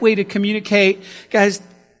the right way to communicate, guys,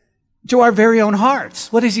 to our very own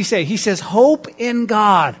hearts. What does he say? He says, hope in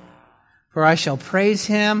God, for I shall praise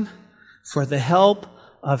him for the help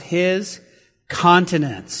of his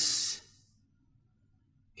countenance.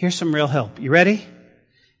 Here's some real help. You ready?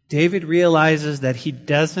 David realizes that he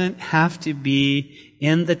doesn't have to be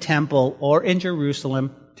in the temple or in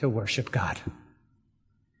Jerusalem to worship God.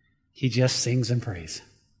 He just sings and prays.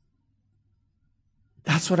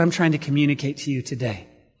 That's what I'm trying to communicate to you today.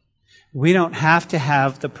 We don't have to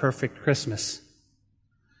have the perfect Christmas.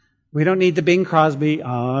 We don't need the Bing Crosby,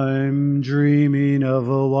 I'm dreaming of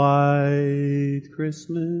a white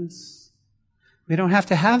Christmas. We don't have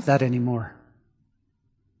to have that anymore.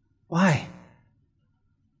 Why?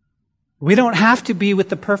 We don't have to be with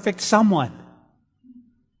the perfect someone.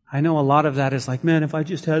 I know a lot of that is like, man, if I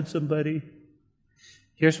just had somebody.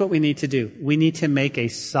 Here's what we need to do. We need to make a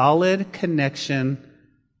solid connection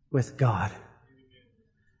with God.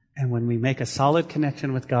 And when we make a solid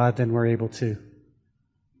connection with God, then we're able to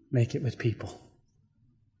make it with people.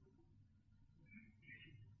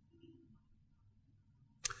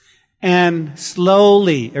 And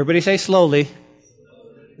slowly, everybody say slowly.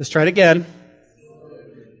 Let's try it again.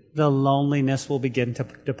 The loneliness will begin to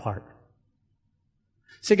depart.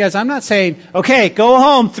 See, guys, I'm not saying, okay, go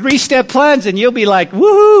home, 3-step plans, and you'll be like,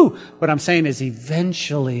 woohoo! What I'm saying is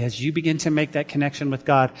eventually, as you begin to make that connection with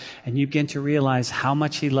God, and you begin to realize how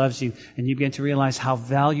much He loves you, and you begin to realize how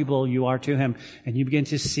valuable you are to Him, and you begin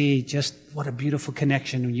to see just what a beautiful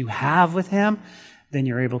connection you have with Him, then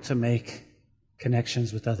you're able to make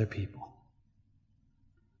connections with other people.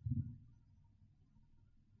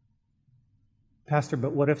 Pastor,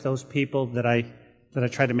 but what if those people that I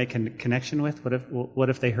try to make a connection with, what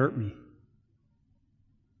if they hurt me?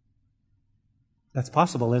 That's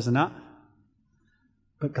possible, is it not?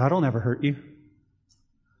 But God will never hurt you.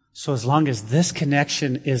 So as long as this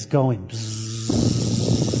connection is going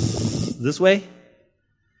this way,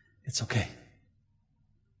 it's okay.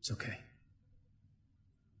 It's okay.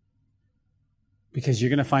 Because you're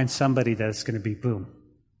going to find somebody that's going to be boom.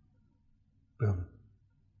 Boom.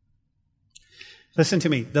 Listen to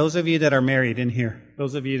me. Those of you that are married in here,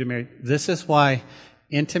 those of you that are married, this is why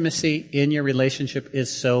intimacy in your relationship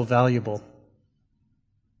is so valuable.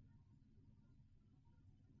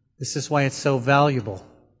 This is why it's so valuable.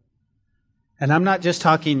 And I'm not just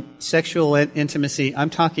talking sexual intimacy. I'm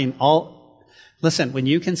talking listen, when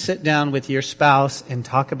you can sit down with your spouse and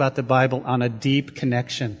talk about the Bible on a deep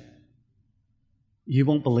connection, you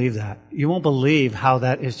won't believe that. You won't believe how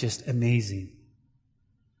that is just amazing.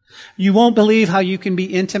 You won't believe how you can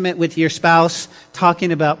be intimate with your spouse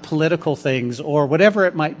talking about political things or whatever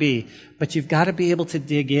it might be, but you've got to be able to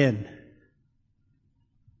dig in.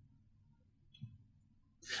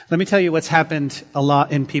 Let me tell you what's happened a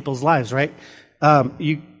lot in people's lives, right?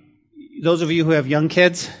 Those of you who have young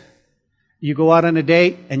kids, you go out on a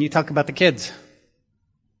date and you talk about the kids.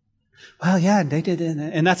 Well, yeah, they did,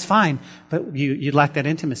 and that's fine, but you lack that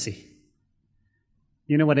intimacy.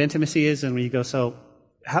 You know what intimacy is? And when you go, so,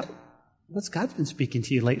 what's God been speaking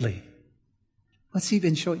to you lately? What's He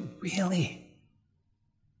been showing? Really?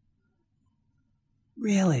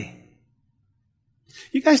 Really?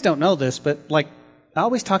 You guys don't know this, but I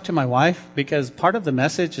always talk to my wife because part of the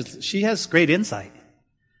message is she has great insight.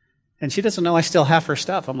 And she doesn't know I still have her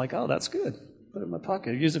stuff. I'm like, oh, that's good. Put it in my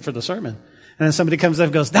pocket. Use it for the sermon. And then somebody comes up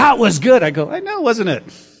and goes, that was good. I go, I know, wasn't it?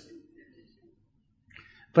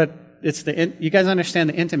 But you guys understand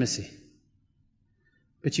the intimacy.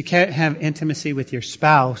 But you can't have intimacy with your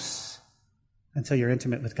spouse until you're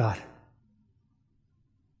intimate with God.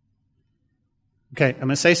 Okay, I'm going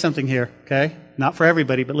to say something here, okay? Not for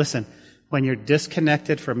everybody, but listen. When you're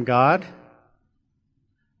disconnected from God,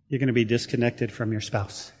 you're going to be disconnected from your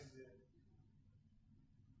spouse.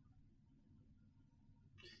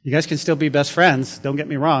 You guys can still be best friends, don't get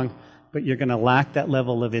me wrong, but you're going to lack that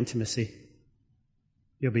level of intimacy.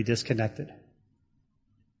 You'll be disconnected.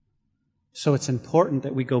 So it's important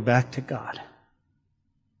that we go back to God.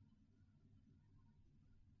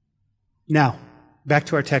 Now, back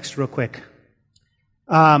to our text real quick.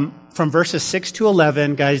 From verses 6 to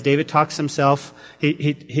 11, guys, David talks himself.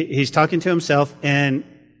 He's talking to himself, and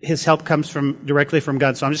his help comes directly from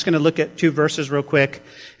God. So I'm just going to look at 2 verses real quick,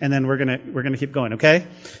 and then we're going to keep going, okay?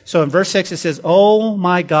 So in verse 6 it says, "Oh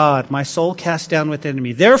my God, my soul cast down within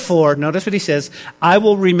me. Therefore," notice what he says, "I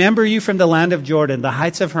will remember you from the land of Jordan, the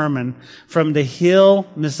heights of Hermon, from the hill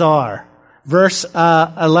Mizar." Verse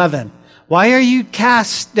 11, "Why are you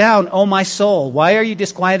cast down, O my soul? Why are you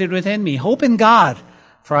disquieted within me? Hope in God,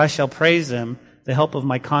 for I shall praise Him, the help of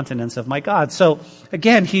my countenance, of my God." So,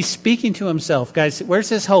 again, he's speaking to himself. Guys, where's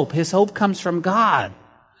his hope? His hope comes from God.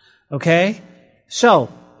 Okay?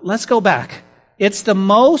 So, let's go back. It's the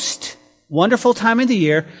most wonderful time of the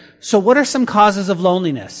year. So what are some causes of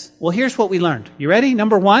loneliness? Well, here's what we learned. You ready?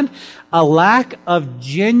 Number 1, a lack of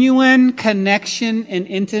genuine connection and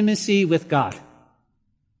intimacy with God.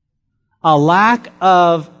 A lack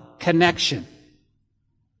of connection.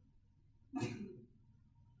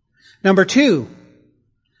 Number 2,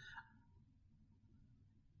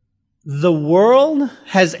 the world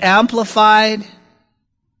has amplified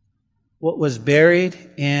what was buried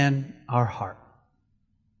in our heart.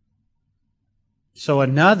 So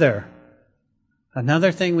another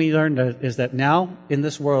thing we learned is that now in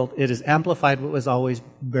this world it has amplified what was always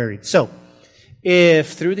buried. So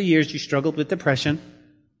if through the years you struggled with depression,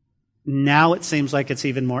 now it seems like it's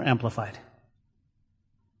even more amplified.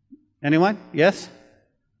 Anyone? Yes?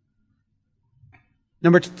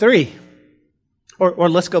 Number 3, or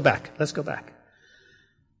let's go back.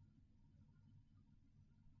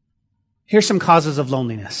 Here's some causes of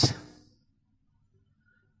loneliness.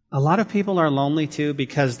 A lot of people are lonely too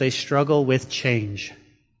because they struggle with change.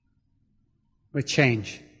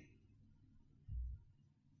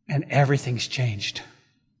 And everything's changed.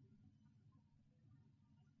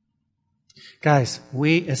 Guys,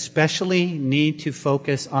 we especially need to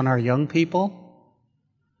focus on our young people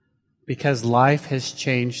because life has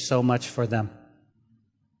changed so much for them.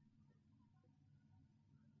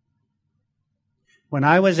 When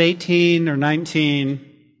I was 18 or 19,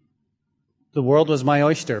 the world was my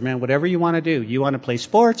oyster. Man, whatever you want to do. You want to play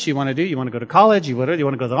sports, you want to go to college, you want to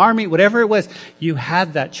go to the army, whatever it was, you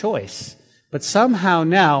had that choice. But somehow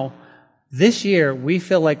now, this year, we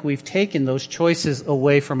feel like we've taken those choices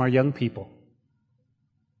away from our young people.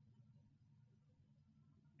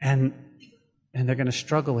 And they're going to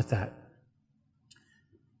struggle with that.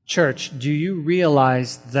 Church, do you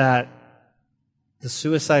realize that the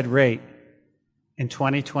suicide rate in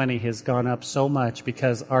 2020 has gone up so much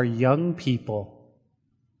because our young people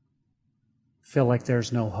feel like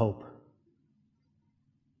there's no hope?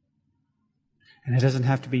 And it doesn't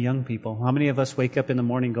have to be young people. How many of us wake up in the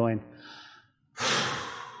morning going,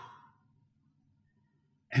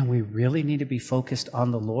 and we really need to be focused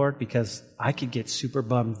on the Lord because I could get super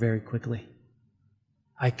bummed very quickly.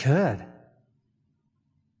 I could.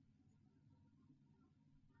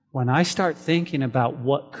 When I start thinking about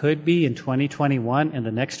what could be in 2021 and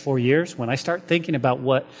the next 4 years, when I start thinking about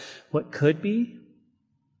what could be,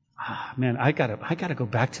 man, I gotta go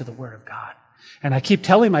back to the Word of God. And I keep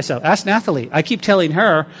telling myself, ask Nathalie, I keep telling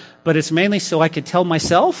her, but it's mainly so I could tell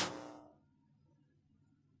myself,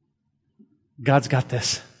 God's got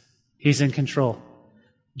this. He's in control.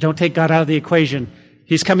 Don't take God out of the equation.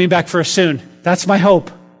 He's coming back for us soon. That's my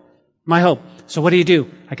hope. My hope. So what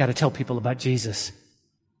do? I got to tell people about Jesus.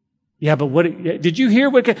 Yeah, but did you hear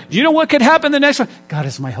do you know what could happen the next one? God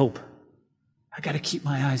is my hope. I got to keep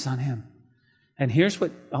my eyes on Him. And here's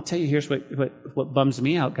what bums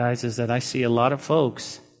me out, guys, is that I see a lot of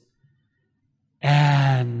folks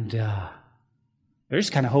and they're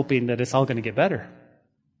just kind of hoping that it's all going to get better.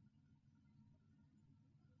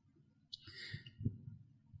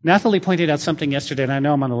 Nathalie pointed out something yesterday, and I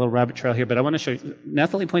know I'm on a little rabbit trail here, but I want to show you.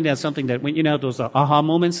 Nathalie pointed out something that when, those aha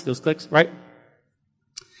moments, those clicks, right?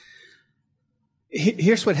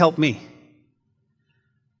 Here's what helped me.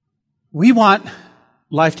 We want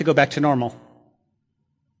life to go back to normal.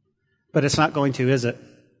 But it's not going to, is it?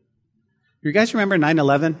 You guys remember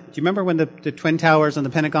 9/11? Do you remember when the Twin Towers and the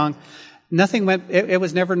Pentagon? Nothing went, it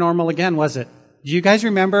was never normal again, was it? Do you guys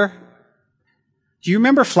remember? Do you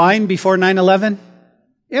remember flying before 9/11?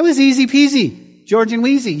 It was easy peasy. George and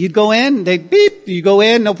Wheezy. You'd go in, they'd beep, you go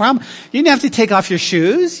in, no problem. You didn't have to take off your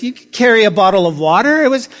shoes. You could carry a bottle of water.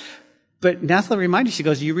 But Nathalie reminded, she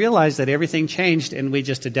goes, you realize that everything changed and we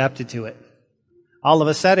just adapted to it. All of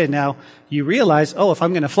a sudden now you realize, if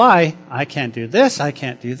I'm going to fly, I can't do this, I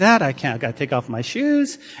can't do that, I got to take off my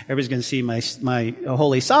shoes. Everybody's going to see my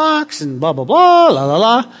holy socks and blah, blah, blah, la, la,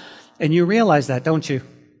 la. And you realize that, don't you?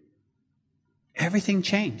 Everything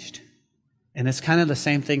changed. And it's kind of the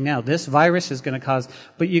same thing now. This virus is going to cause,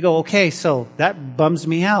 but you go, okay, so that bums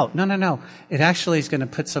me out. No. It actually is going to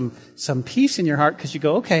put some peace in your heart because you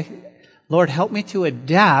go, okay, Lord, help me to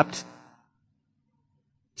adapt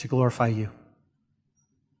to glorify you.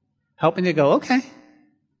 Help me to go, okay.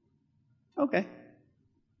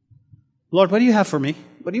 Lord, what do you have for me?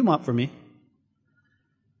 What do you want for me?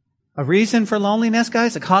 A reason for loneliness,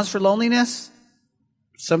 guys? A cause for loneliness?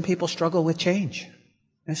 Some people struggle with change.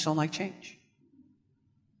 They just don't like change.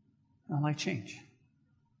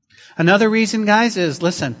 Another reason, guys, is,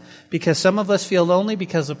 listen, because some of us feel lonely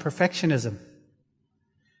because of perfectionism.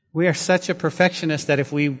 We are such a perfectionist that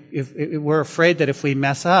if we're afraid that if we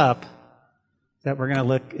mess up, that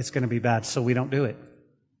it's going to be bad, so we don't do it.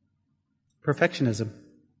 Perfectionism.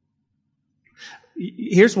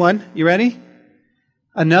 Here's one. You ready?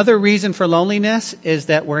 Another reason for loneliness is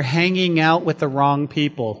that we're hanging out with the wrong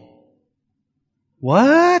people.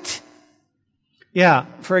 What? Yeah,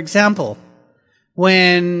 for example,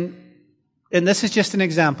 and this is just an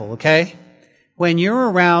example, okay? When you're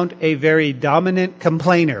around a very dominant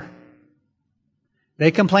complainer, they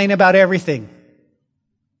complain about everything.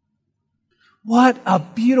 What a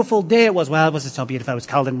beautiful day it was. Well, it wasn't so beautiful. It was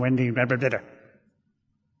cold and windy. Blah, blah, blah, blah.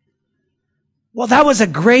 Well, that was a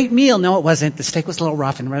great meal. No, it wasn't. The steak was a little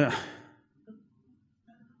rough. And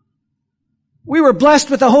we were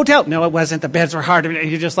blessed with a hotel. No, it wasn't. The beds were hard.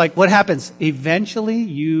 You're just like, what happens? Eventually,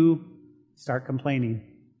 you start complaining.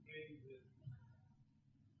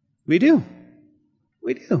 We do.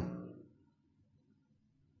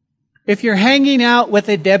 If you're hanging out with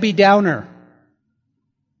a Debbie Downer,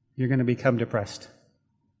 you're going to become depressed.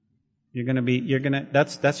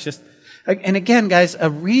 That's just, and again, guys, a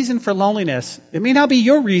reason for loneliness. It may not be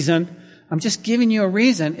your reason. I'm just giving you a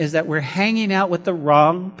reason, is that we're hanging out with the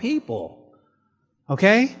wrong people.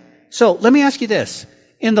 Okay? So let me ask you this.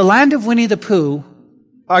 In the land of Winnie the Pooh,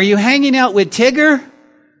 are you hanging out with Tigger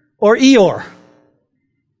or Eeyore?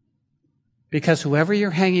 Because whoever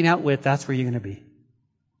you're hanging out with, that's where you're going to be.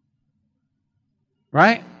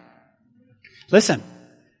 Right? Listen.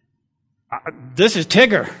 This is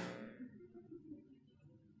Tigger.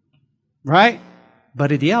 Right?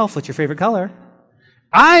 Buddy the Elf, what's your favorite color?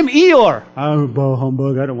 I'm Eeyore. I'm a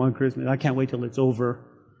humbug. I don't want Christmas. I can't wait till it's over.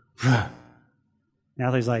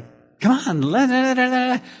 Now he's like, come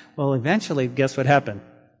on. Well, eventually, guess what happened?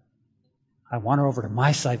 I want her over to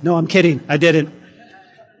my side. No, I'm kidding. I didn't.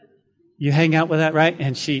 You hang out with that, right?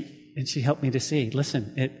 And she helped me to see.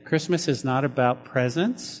 Listen, Christmas is not about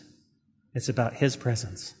presents. It's about His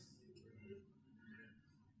presence.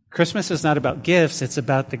 Christmas is not about gifts. It's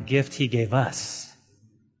about the gift He gave us.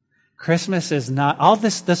 Christmas is not, all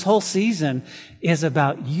this whole season is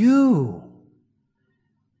about you.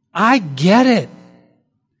 I get it.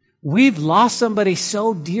 We've lost somebody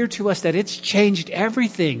so dear to us that it's changed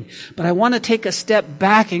everything. But I want to take a step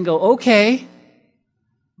back and go, okay,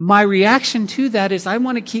 my reaction to that is I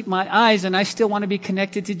want to keep my eyes and I still want to be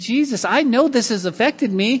connected to Jesus. I know this has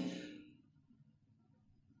affected me.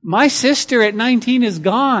 My sister at 19 is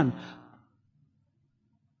gone.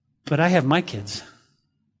 But I have my kids.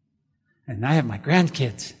 And I have my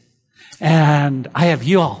grandkids. And I have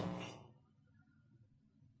you all.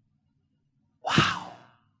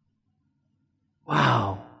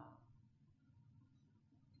 Wow.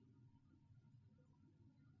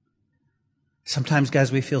 Sometimes,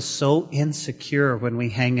 guys, we feel so insecure when we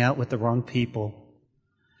hang out with the wrong people.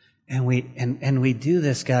 And we do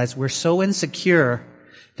this, guys. We're so insecure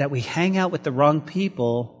that we hang out with the wrong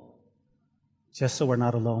people just so we're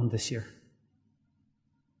not alone this year.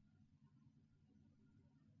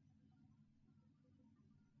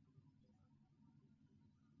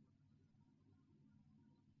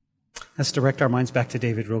 Let's direct our minds back to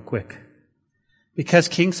David real quick. Because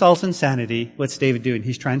King Saul's insanity, what's David doing?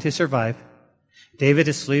 He's trying to survive. David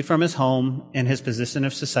is fleeing from his home and his position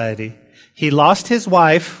of society. He lost his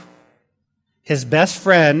wife, his best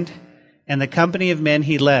friend, and the company of men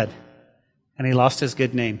he led. And he lost his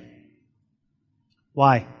good name.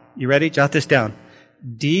 Why? You ready? Jot this down.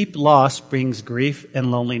 Deep loss brings grief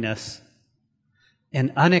and loneliness.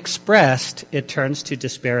 And unexpressed, it turns to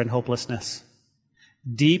despair and hopelessness.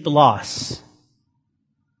 Deep loss.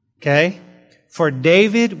 Okay? For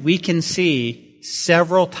David, we can see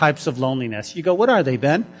several types of loneliness. You go, what are they,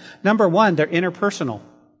 Ben? Number one, they're interpersonal.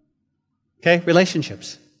 Okay?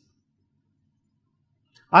 Relationships.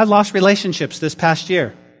 I lost relationships this past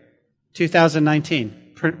year, 2019.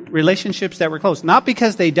 Relationships that were close. Not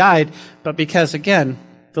because they died, but because, again,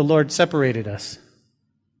 the Lord separated us.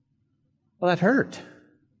 Well, that hurt.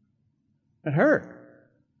 It hurt.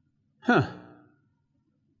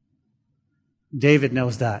 David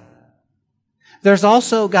knows that. There's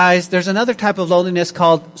also, guys, there's another type of loneliness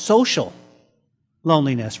called social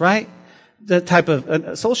loneliness, right? The type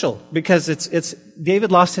of social, because it's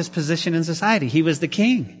David lost his position in society. He was the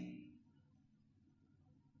king.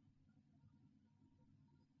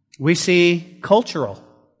 We see cultural.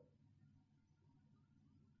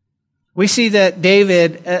 We see that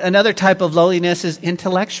David, another type of loneliness is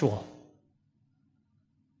intellectual.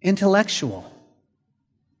 Intellectual.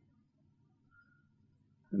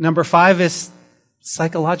 Number 5 is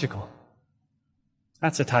psychological.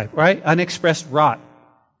 That's a type, right? Unexpressed rot.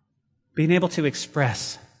 Being able to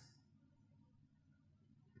express.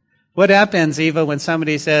 What happens, Eva, when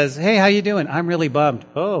somebody says, hey, how you doing? I'm really bummed.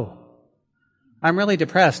 Oh. I'm really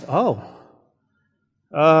depressed. Oh.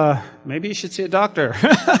 Maybe you should see a doctor.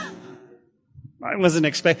 I wasn't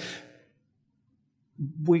expecting.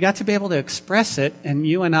 We got to be able to express it, and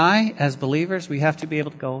you and I, as believers, we have to be able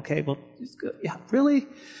to go, okay, well, yeah, really?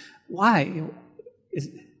 Why?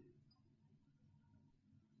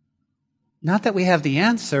 Not that we have the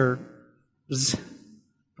answer,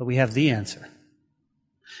 but we have the answer.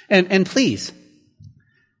 And please,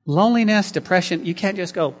 loneliness, depression, you can't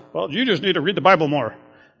just go, well, you just need to read the Bible more.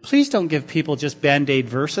 Please don't give people just Band-Aid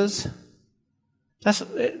verses.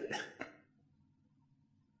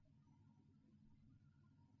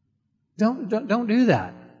 Don't do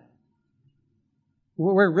that.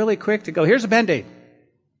 We're really quick to go, here's a Band-Aid.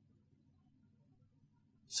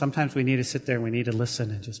 Sometimes we need to sit there and we need to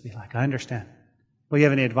listen and just be like, I understand. Well, you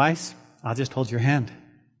have any advice? I'll just hold your hand.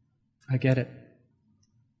 I get it.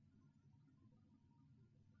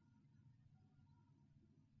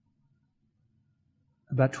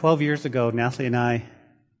 About 12 years ago, Natalie and I,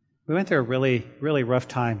 we went through a really, really rough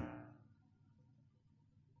time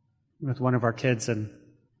with one of our kids, and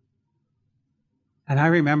I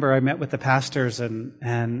remember I met with the pastors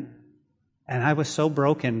and I was so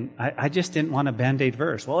broken. I just didn't want a Band-Aid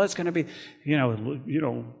verse. Well, it's going to be,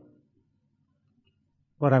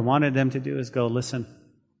 what I wanted them to do is go, listen,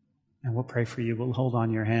 and we'll pray for you. We'll hold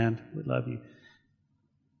on your hand. We love you.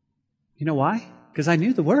 You know why? Because I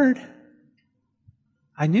knew the word.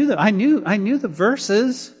 I knew the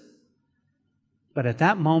verses. But at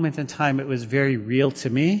that moment in time, it was very real to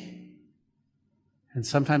me. And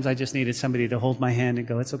sometimes I just needed somebody to hold my hand and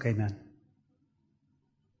go, it's okay, man.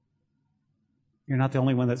 You're not the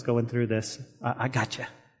only one that's going through this. I got you.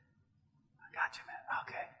 I got you, man.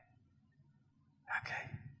 Okay.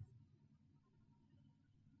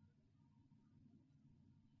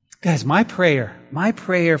 Guys, my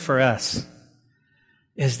prayer for us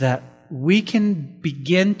is that we can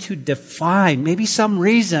begin to define maybe some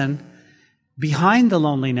reason behind the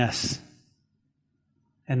loneliness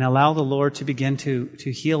and allow the Lord to begin to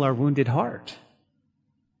heal our wounded heart.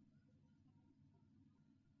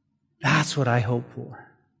 That's what I hope for.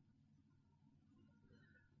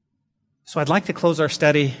 So I'd like to close our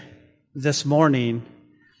study this morning.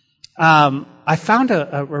 I found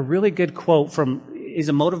a really good quote from, he's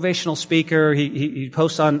a motivational speaker. He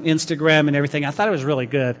posts on Instagram and everything. I thought it was really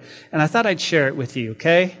good. And I thought I'd share it with you,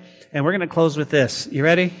 okay? And we're going to close with this. You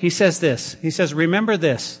ready? He says this. He says, remember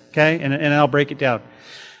this, okay? And I'll break it down.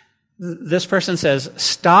 This person says,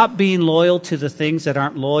 stop being loyal to the things that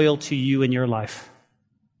aren't loyal to you in your life.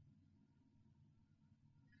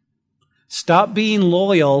 Stop being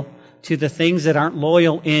loyal to the things that aren't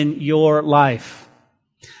loyal in your life.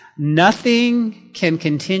 Nothing can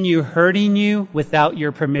continue hurting you without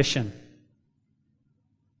your permission.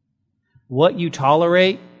 What you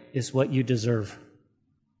tolerate is what you deserve.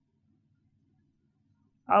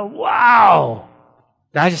 Oh, wow!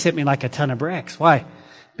 That just hit me like a ton of bricks. Why?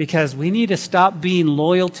 Because we need to stop being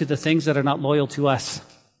loyal to the things that are not loyal to us.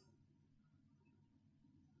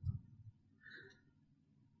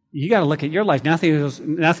 You got to look at your life.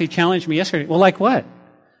 Nathan challenged me yesterday. Well, like what?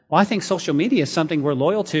 Well, I think social media is something we're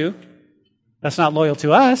loyal to. That's not loyal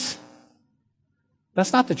to us.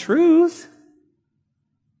 That's not the truth.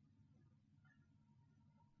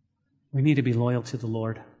 We need to be loyal to the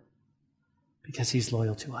Lord because He's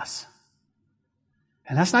loyal to us.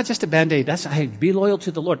 And that's not just a Band-Aid. That's, hey, be loyal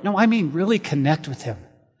to the Lord. No, I mean really connect with Him.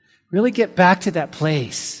 Really get back to that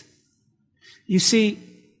place. You see,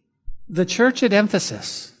 the church at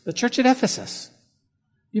Ephesus,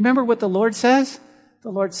 you remember what the Lord says? The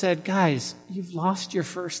Lord said, guys, you've lost your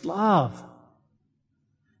first love.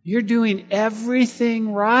 You're doing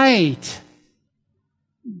everything right,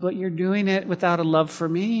 but you're doing it without a love for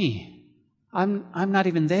me. I'm not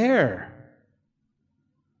even there.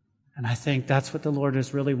 And I think that's what the Lord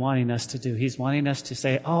is really wanting us to do. He's wanting us to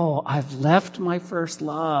say, oh, I've left my first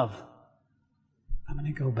love. I'm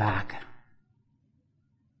going to go back.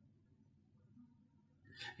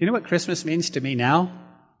 You know what Christmas means to me now?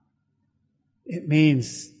 It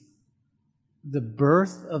means the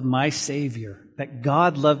birth of my Savior, that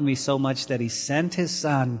God loved me so much that He sent His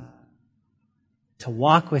Son to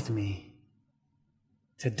walk with me,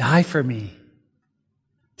 to die for me,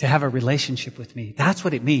 to have a relationship with me. That's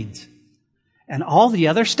what it means. And all the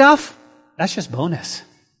other stuff, that's just bonus.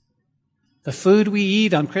 The food we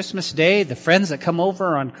eat on Christmas Day, the friends that come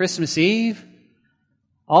over on Christmas Eve,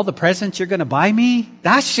 all the presents you're going to buy me,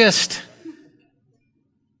 that's just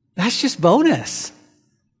bonus.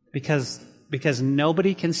 Because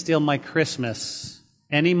nobody can steal my Christmas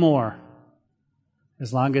anymore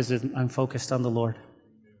as long as I'm focused on the Lord.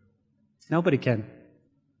 Nobody can.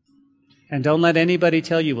 And don't let anybody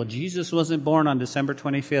tell you, well, Jesus wasn't born on December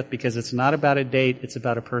 25th, because it's not about a date, it's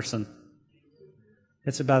about a person.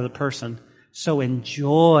 It's about a person. So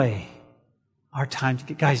enjoy our time.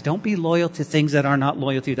 Guys, don't be loyal to things that are not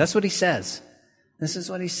loyal to you. That's what He says. This is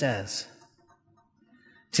what He says.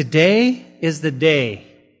 Today is the day,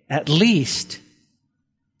 at least,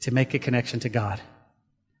 to make a connection to God.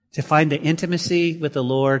 To find the intimacy with the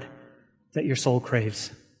Lord that your soul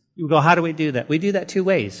craves. You go, how do we do that? We do that two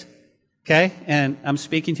ways. Okay? And I'm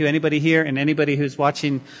speaking to anybody here and anybody who's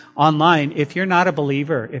watching online. If you're not a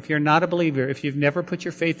believer, if you've never put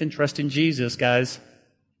your faith and trust in Jesus, guys,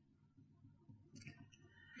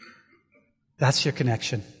 that's your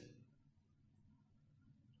connection.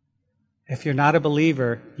 If you're not a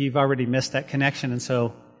believer, you've already missed that connection. And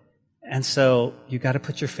so you've got to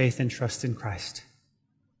put your faith and trust in Christ.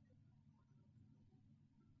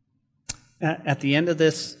 At the end of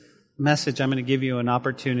this message, I'm going to give you an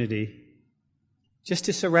opportunity just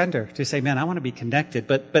to surrender, to say, man, I want to be connected.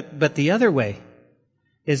 But the other way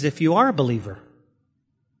is, if you are a believer,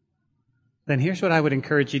 then here's what I would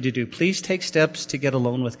encourage you to do. Please take steps to get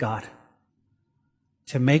alone with God,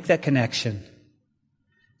 to make that connection,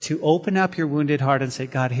 to open up your wounded heart and say,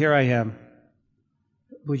 God, here I am.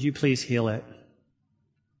 Would you please heal it?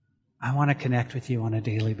 I want to connect with you on a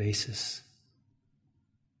daily basis.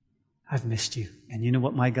 I've missed you. And you know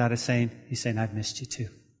what my God is saying? He's saying, I've missed you too.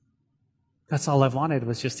 That's all I've wanted,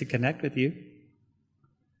 was just to connect with you.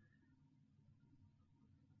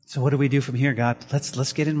 So what do we do from here, God?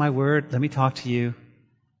 Let's get in my word. Let me talk to you.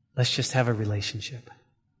 Let's just have a relationship.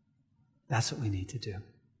 That's what we need to do.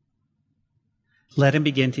 Let Him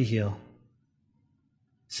begin to heal.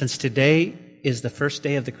 Since today is the first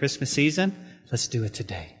day of the Christmas season, let's do it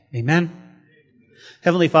today. Amen?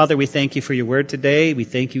 Heavenly Father, we thank You for Your word today. We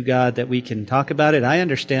thank You, God, that we can talk about it. I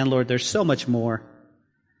understand, Lord, there's so much more.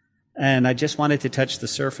 And I just wanted to touch the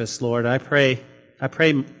surface, Lord. I pray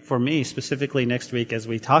for me specifically next week as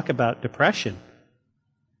we talk about depression.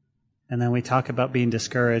 And then we talk about being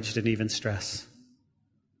discouraged and even stress.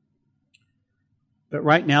 But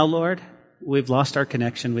right now, Lord, we've lost our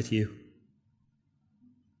connection with You.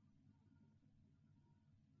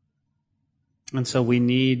 And so we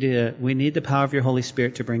need the power of Your Holy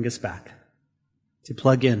Spirit to bring us back, to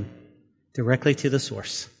plug in directly to the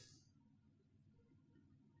source.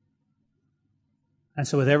 And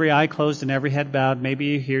so with every eye closed and every head bowed, maybe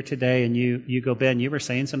you're here today and you go, Ben, you were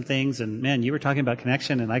saying some things, and man, you were talking about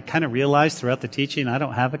connection, and I kind of realized throughout the teaching I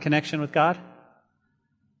don't have a connection with God.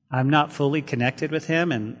 I'm not fully connected with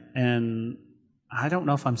Him, and I don't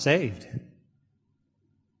know if I'm saved.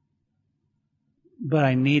 But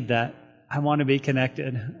I need that. I want to be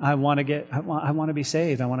connected. I want to be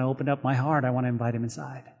saved. I want to open up my heart. I want to invite him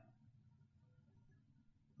inside.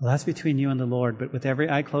 Well, that's between you and the Lord. But with every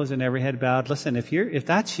eye closed and every head bowed, listen, if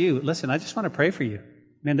that's you, listen, I just want to pray for you.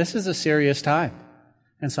 Man, this is a serious time.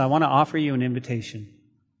 And so I want to offer you an invitation.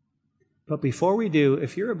 But before we do,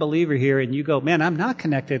 if you're a believer here and you go, man, I'm not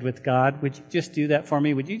connected with God, would you just do that for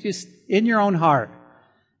me? Would you just, in your own heart,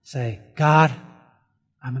 say, God,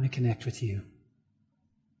 I'm going to connect with you.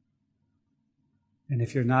 And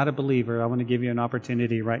if you're not a believer, I want to give you an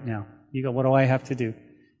opportunity right now. You go, what do I have to do?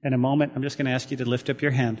 In a moment, I'm just going to ask you to lift up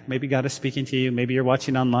your hand. Maybe God is speaking to you. Maybe you're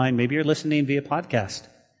watching online. Maybe you're listening via podcast.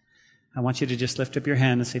 I want you to just lift up your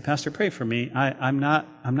hand and say, Pastor, pray for me. I'm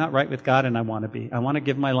not right with God, and I want to be. I want to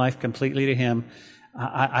give my life completely to him.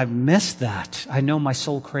 I've missed that. I know my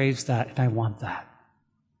soul craves that, and I want that.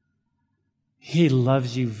 He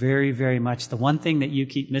loves you very, very much. The one thing that you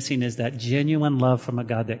keep missing is that genuine love from a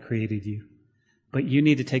God that created you. But you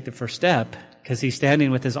need to take the first step, because he's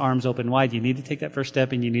standing with his arms open wide. You need to take that first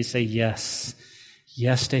step, and you need to say yes.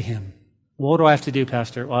 Yes to him. What do I have to do,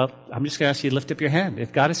 Pastor? Well, I'm just going to ask you to lift up your hand.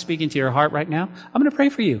 If God is speaking to your heart right now, I'm going to pray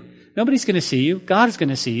for you. Nobody's going to see you. God is going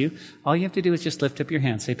to see you. All you have to do is just lift up your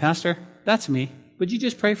hand. Say, Pastor, that's me. Would you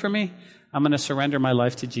just pray for me? I'm going to surrender my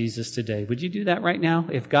life to Jesus today. Would you do that right now?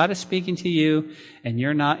 If God is speaking to you and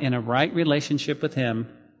you're not in a right relationship with him,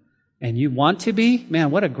 and you want to be, man,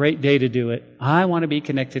 what a great day to do it. I want to be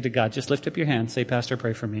connected to God. Just lift up your hand. Say, Pastor,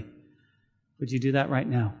 pray for me. Would you do that right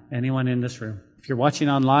now? Anyone in this room? If you're watching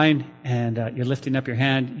online and you're lifting up your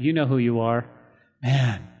hand, you know who you are.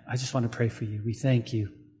 Man, I just want to pray for you. We thank you.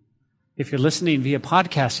 If you're listening via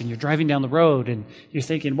podcast and you're driving down the road and you're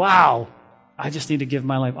thinking, wow, I just need to give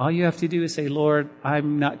my life. All you have to do is say, Lord,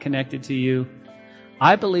 I'm not connected to you.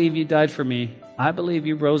 I believe you died for me. I believe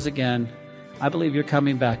you rose again. I believe you're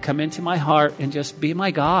coming back. Come into my heart and just be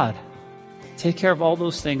my God. Take care of all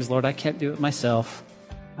those things, Lord. I can't do it myself.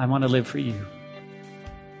 I want to live for you.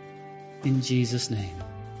 In Jesus' name,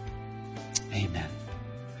 amen.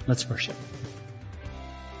 Let's worship.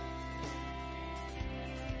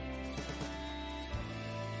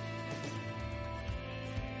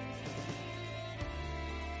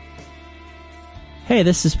 Hey,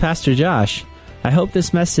 this is Pastor Josh. I hope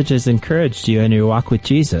this message has encouraged you in your walk with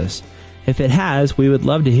Jesus. If it has, we would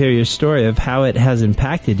love to hear your story of how it has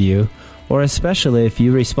impacted you, or especially if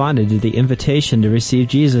you responded to the invitation to receive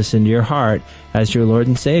Jesus into your heart as your Lord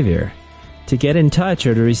and Savior. To get in touch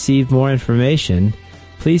or to receive more information,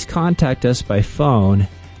 please contact us by phone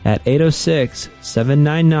at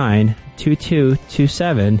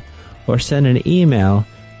 806-799-2227 or send an email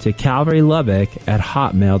to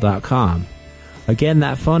calvarylubbock@hotmail.com. Again,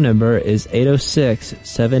 that phone number is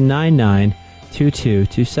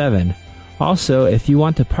 806-799-2227. Also, if you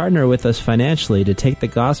want to partner with us financially to take the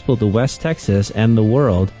gospel to West Texas and the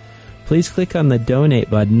world, please click on the donate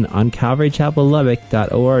button on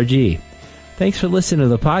calvarychapellubbock.org. Thanks for listening to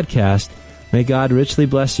the podcast. May God richly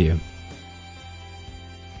bless you.